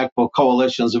impactful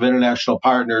coalitions of international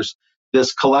partners,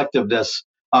 this collectiveness.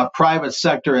 Private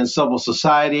sector and civil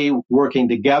society working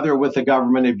together with the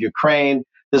government of Ukraine.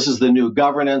 This is the new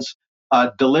governance.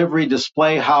 Delivery,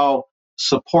 display how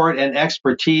support and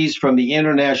expertise from the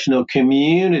international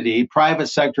community, private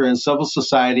sector and civil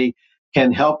society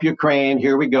can help Ukraine,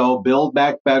 here we go, build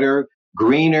back better,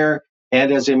 greener,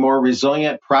 and as a more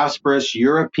resilient, prosperous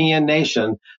European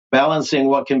nation, balancing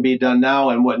what can be done now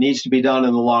and what needs to be done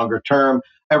in the longer term.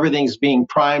 Everything's being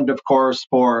primed, of course,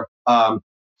 for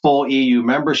full EU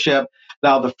membership.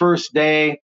 Now, the first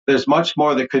day, there's much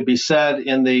more that could be said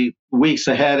in the weeks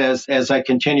ahead as I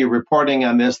continue reporting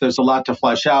on this. There's a lot to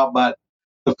flesh out, but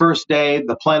the first day,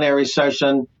 the plenary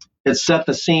session, it set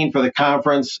the scene for the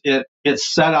conference. It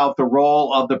set out the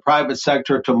role of the private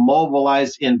sector to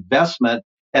mobilize investment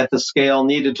at the scale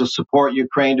needed to support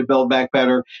Ukraine to build back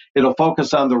better. It'll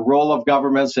focus on the role of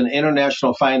governments and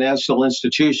international financial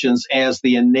institutions as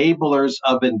the enablers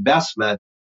of investment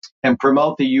and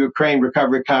promote the Ukraine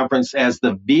Recovery Conference as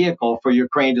the vehicle for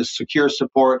Ukraine to secure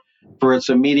support for its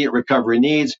immediate recovery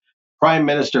needs. Prime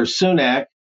Minister Sunak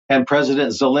and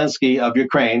President Zelensky of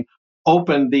Ukraine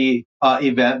opened the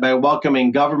event by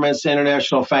welcoming governments,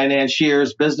 international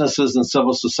financiers, businesses, and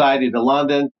civil society to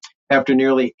London. After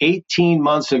nearly 18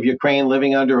 months of Ukraine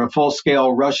living under a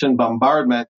full-scale Russian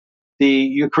bombardment, the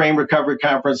Ukraine Recovery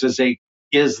Conference is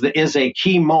a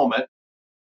key moment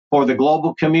for the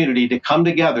global community to come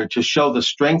together to show the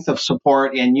strength of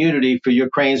support and unity for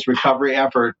Ukraine's recovery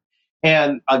effort.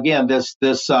 And again, this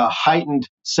heightened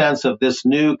sense of this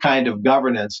new kind of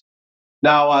governance.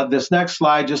 Now, this next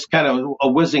slide, just kind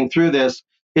of whizzing through this,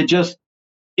 it just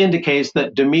indicates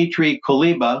that Dmytro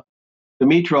Kuleba,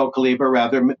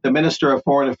 the Minister of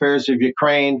Foreign Affairs of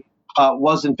Ukraine,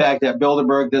 was in fact at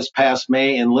Bilderberg this past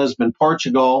May in Lisbon,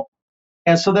 Portugal.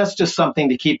 And so that's just something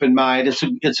to keep in mind.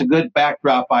 It's a good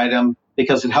backdrop item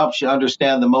because it helps you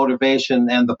understand the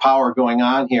motivation and the power going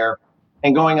on here.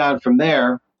 And going on from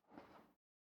there,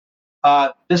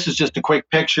 this is just a quick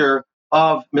picture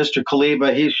of Mr.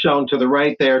 Kuleba. He's shown to the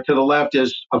right there. To the left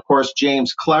is, of course,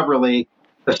 James Cleverly,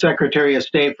 the Secretary of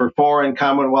State for Foreign,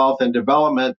 Commonwealth, and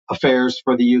Development Affairs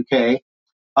for the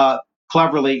UK.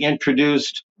 Cleverly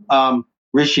introduced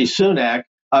Rishi Sunak.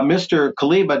 Mr.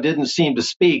 Kuleba didn't seem to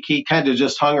speak. He kind of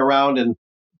just hung around and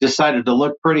decided to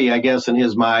look pretty, I guess, in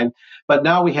his mind. But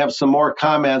now we have some more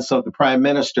comments of the Prime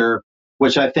Minister,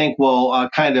 which I think will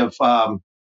kind of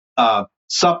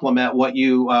supplement what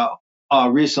you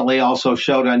recently also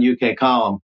showed on UK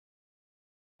Column.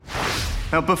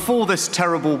 Now, before this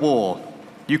terrible war,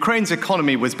 Ukraine's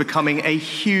economy was becoming a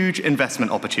huge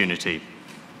investment opportunity.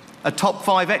 A top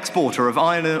 5 exporter of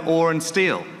iron ore and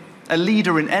steel, a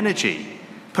leader in energy,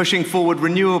 pushing forward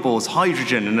renewables,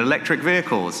 hydrogen and electric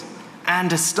vehicles,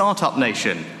 and a startup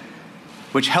nation,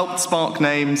 which helped spark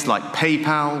names like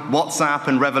PayPal, WhatsApp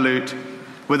and Revolut,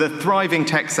 with a thriving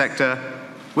tech sector,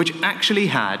 which actually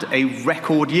had a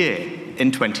record year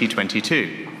in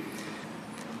 2022.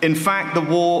 In fact, the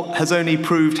war has only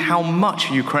proved how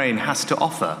much Ukraine has to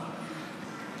offer.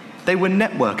 They were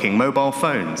networking mobile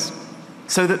phones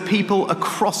so that people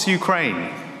across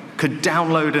Ukraine could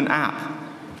download an app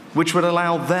which would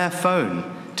allow their phone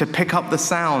to pick up the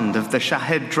sound of the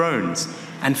Shahed drones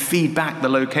and feed back the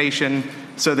location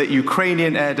so that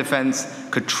Ukrainian air defense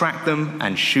could track them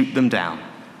and shoot them down.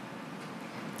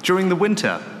 During the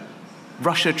winter,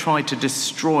 Russia tried to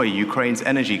destroy Ukraine's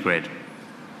energy grid.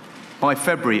 By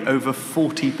February, over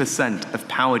 40% of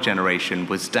power generation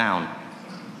was down.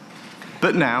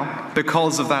 But now,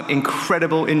 because of that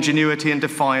incredible ingenuity and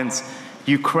defiance,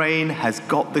 Ukraine has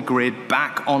got the grid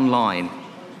back online,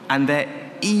 and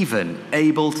they're even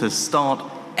able to start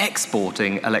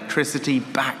exporting electricity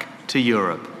back to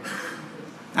Europe.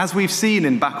 As we've seen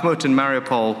in Bakhmut and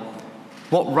Mariupol,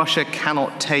 what Russia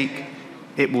cannot take,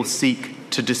 it will seek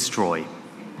to destroy.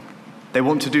 They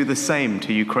want to do the same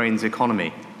to Ukraine's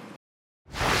economy.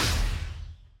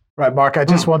 Right, Mark. I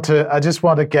just want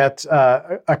to get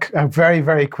a very,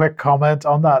 very quick comment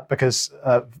on that, because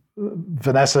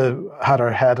Vanessa had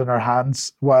her head in her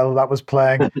hands while that was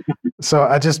playing. So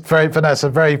Vanessa,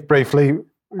 very briefly,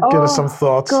 give us some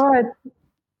thoughts. God,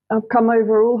 I've come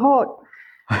over all hot.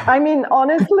 I mean,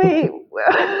 honestly,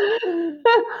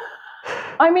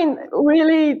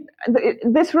 really,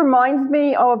 this reminds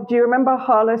me of, do you remember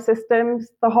HALA systems?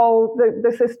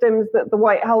 The systems that the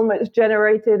White Helmets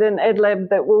generated in Idlib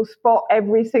that will spot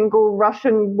every single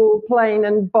Russian warplane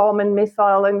and bomb and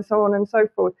missile and so on and so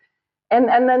forth. And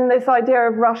then this idea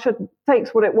of Russia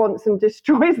takes what it wants and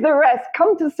destroys the rest.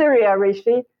 Come to Syria,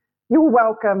 Rishi. You're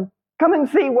welcome. Come and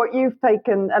see what you've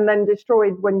taken and then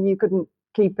destroyed when you couldn't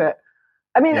keep it.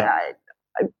 I mean,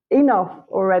 enough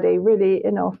already, really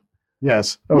enough.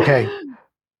 Yes. Okay.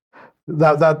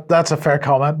 That's a fair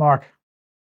comment, Mark.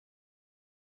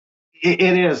 It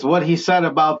is. What he said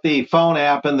about the phone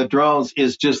app and the drones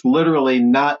is just literally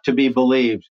not to be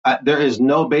believed. There is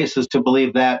no basis to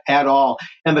believe that at all.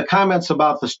 And the comments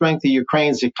about the strength of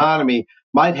Ukraine's economy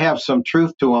might have some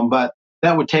truth to them, but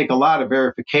that would take a lot of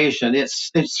verification. It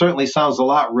certainly sounds a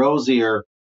lot rosier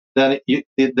than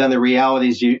the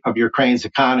realities of Ukraine's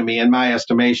economy, in my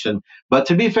estimation. But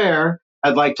to be fair,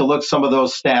 I'd like to look some of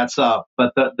those stats up.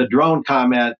 But the drone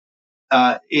comment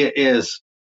is,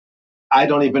 I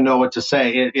don't even know what to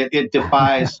say. It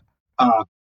defies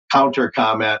counter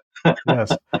comment.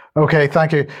 Yes. Okay.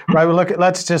 Thank you. Right. Well, look.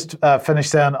 Let's just finish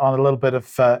then on a little bit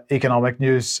of economic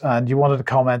news. And you wanted to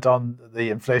comment on the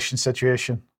inflation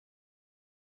situation.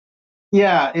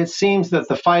 Yeah, it seems that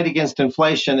the fight against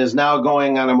inflation is now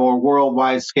going on a more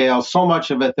worldwide scale. So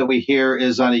much of it that we hear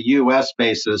is on a U.S.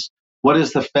 basis. What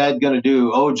is the Fed going to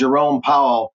do? Oh, Jerome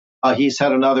Powell, he's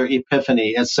had another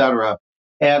epiphany, et cetera.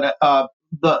 And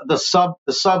the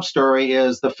sub story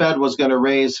is the Fed was going to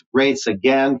raise rates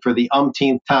again for the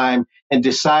umpteenth time and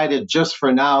decided just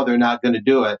for now they're not going to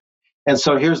do it. And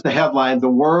so here's the headline: the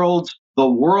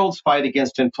world's fight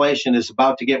against inflation is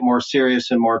about to get more serious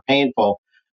and more painful.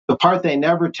 The part they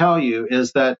never tell you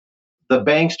is that the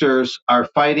banksters are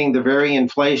fighting the very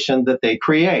inflation that they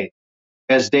create,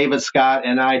 as David Scott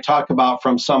and I talk about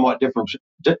from somewhat different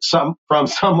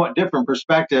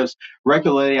perspectives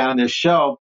regularly on this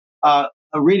show.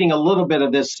 Reading a little bit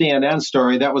of this CNN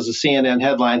story, that was a CNN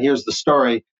headline. Here's the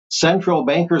story: central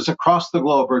bankers across the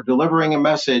globe are delivering a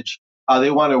message.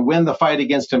 They want to win the fight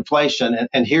against inflation.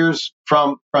 And here's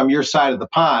from your side of the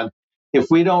pond: if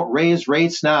we don't raise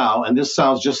rates now, and this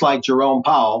sounds just like Jerome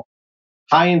Powell,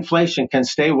 high inflation can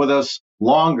stay with us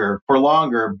for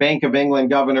longer. Bank of England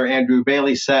Governor Andrew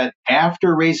Beeley said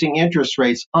after raising interest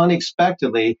rates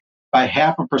unexpectedly by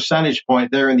 0.5 percentage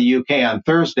point there in the UK on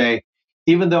Thursday.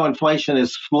 Even though inflation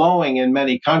is slowing in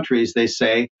many countries, they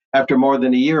say, after more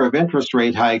than a year of interest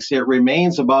rate hikes, it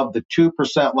remains above the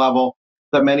 2% level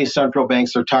that many central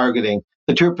banks are targeting.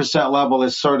 The 2% level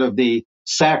is sort of the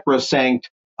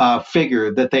sacrosanct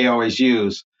figure that they always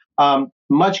use.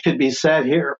 Much could be said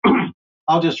here.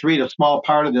 I'll just read a small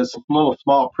part of this, a little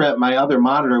small print. My other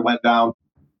monitor went down.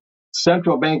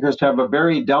 Central bankers have a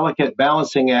very delicate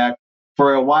balancing act.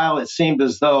 For a while, it seemed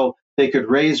as though they could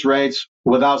raise rates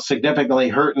without significantly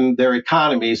hurting their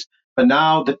economies. But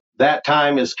now that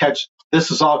time is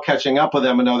this is all catching up with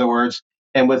them, in other words.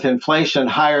 And with inflation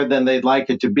higher than they'd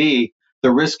like it to be,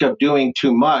 the risk of doing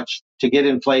too much to get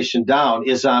inflation down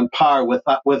is on par with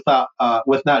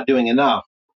not doing enough.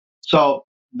 So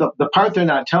the part they're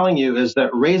not telling you is that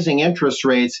raising interest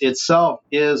rates itself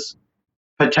is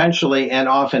potentially and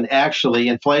often actually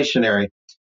inflationary.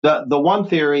 The one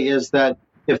theory is that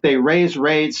if they raise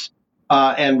rates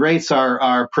and rates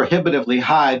are prohibitively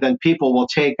high, then people will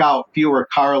take out fewer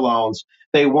car loans.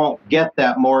 They won't get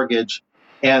that mortgage,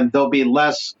 and there'll be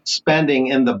less spending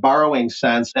in the borrowing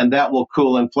sense, and that will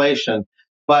cool inflation.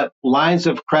 But lines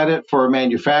of credit for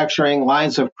manufacturing,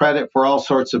 lines of credit for all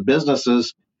sorts of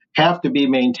businesses have to be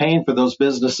maintained for those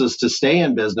businesses to stay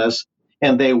in business,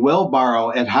 and they will borrow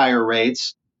at higher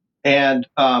rates. And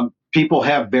people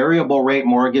have variable rate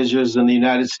mortgages in the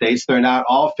United States. They're not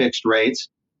all fixed rates.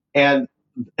 And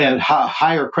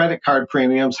higher credit card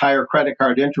premiums, higher credit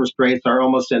card interest rates are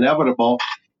almost inevitable.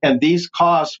 And these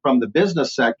costs from the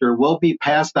business sector will be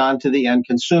passed on to the end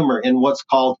consumer in what's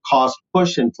called cost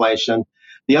push inflation.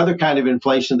 The other kind of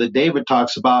inflation that David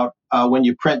talks about when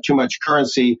you print too much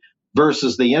currency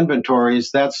versus the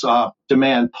inventories, that's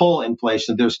demand pull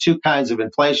inflation. There's two kinds of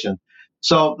inflation.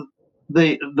 So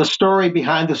the story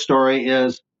behind the story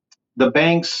is the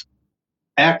banks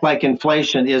act like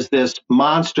inflation is this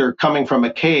monster coming from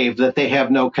a cave that they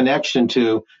have no connection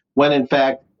to, when in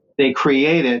fact they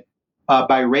create it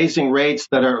by raising rates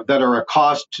that are a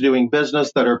cost to doing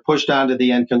business, that are pushed onto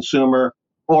the end consumer,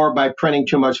 or by printing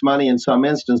too much money in some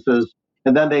instances.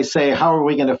 And then they say, how are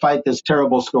we going to fight this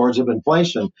terrible scourge of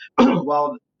inflation?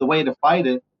 Well, the way to fight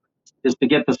it is to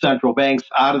get the central banks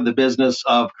out of the business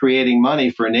of creating money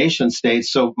for nation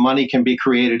states, so money can be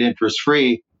created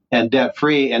interest-free and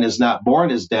debt-free and is not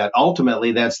born as debt.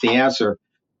 Ultimately, that's the answer.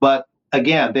 But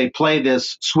again, they play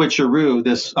this switcheroo,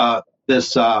 this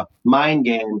mind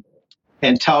game,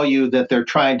 and tell you that they're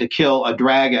trying to kill a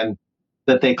dragon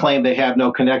that they claim they have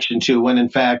no connection to, when in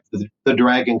fact the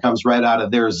dragon comes right out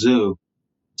of their zoo.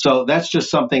 So that's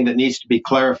just something that needs to be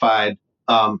clarified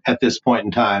at this point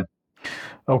in time.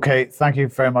 Okay, thank you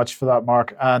very much for that,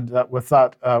 Mark. And with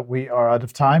that, we are out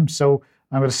of time. So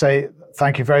I'm going to say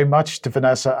thank you very much to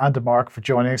Vanessa and to Mark for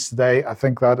joining us today. I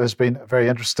think that has been very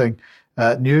interesting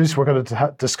news. We're going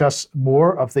to discuss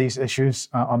more of these issues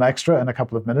on Extra in a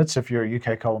couple of minutes. If you're a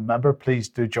UK Column member, please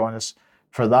do join us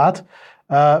for that.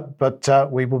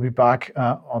 But we will be back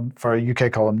for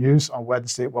UK Column News on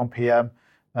Wednesday at 1 p.m.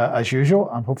 As usual,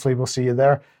 and hopefully we'll see you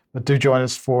there. But do join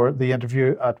us for the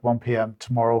interview at 1 p.m.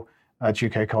 tomorrow at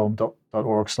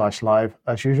ukcolumn.org/live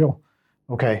as usual.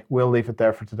 Okay, we'll leave it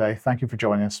there for today. Thank you for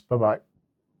joining us. Bye-bye.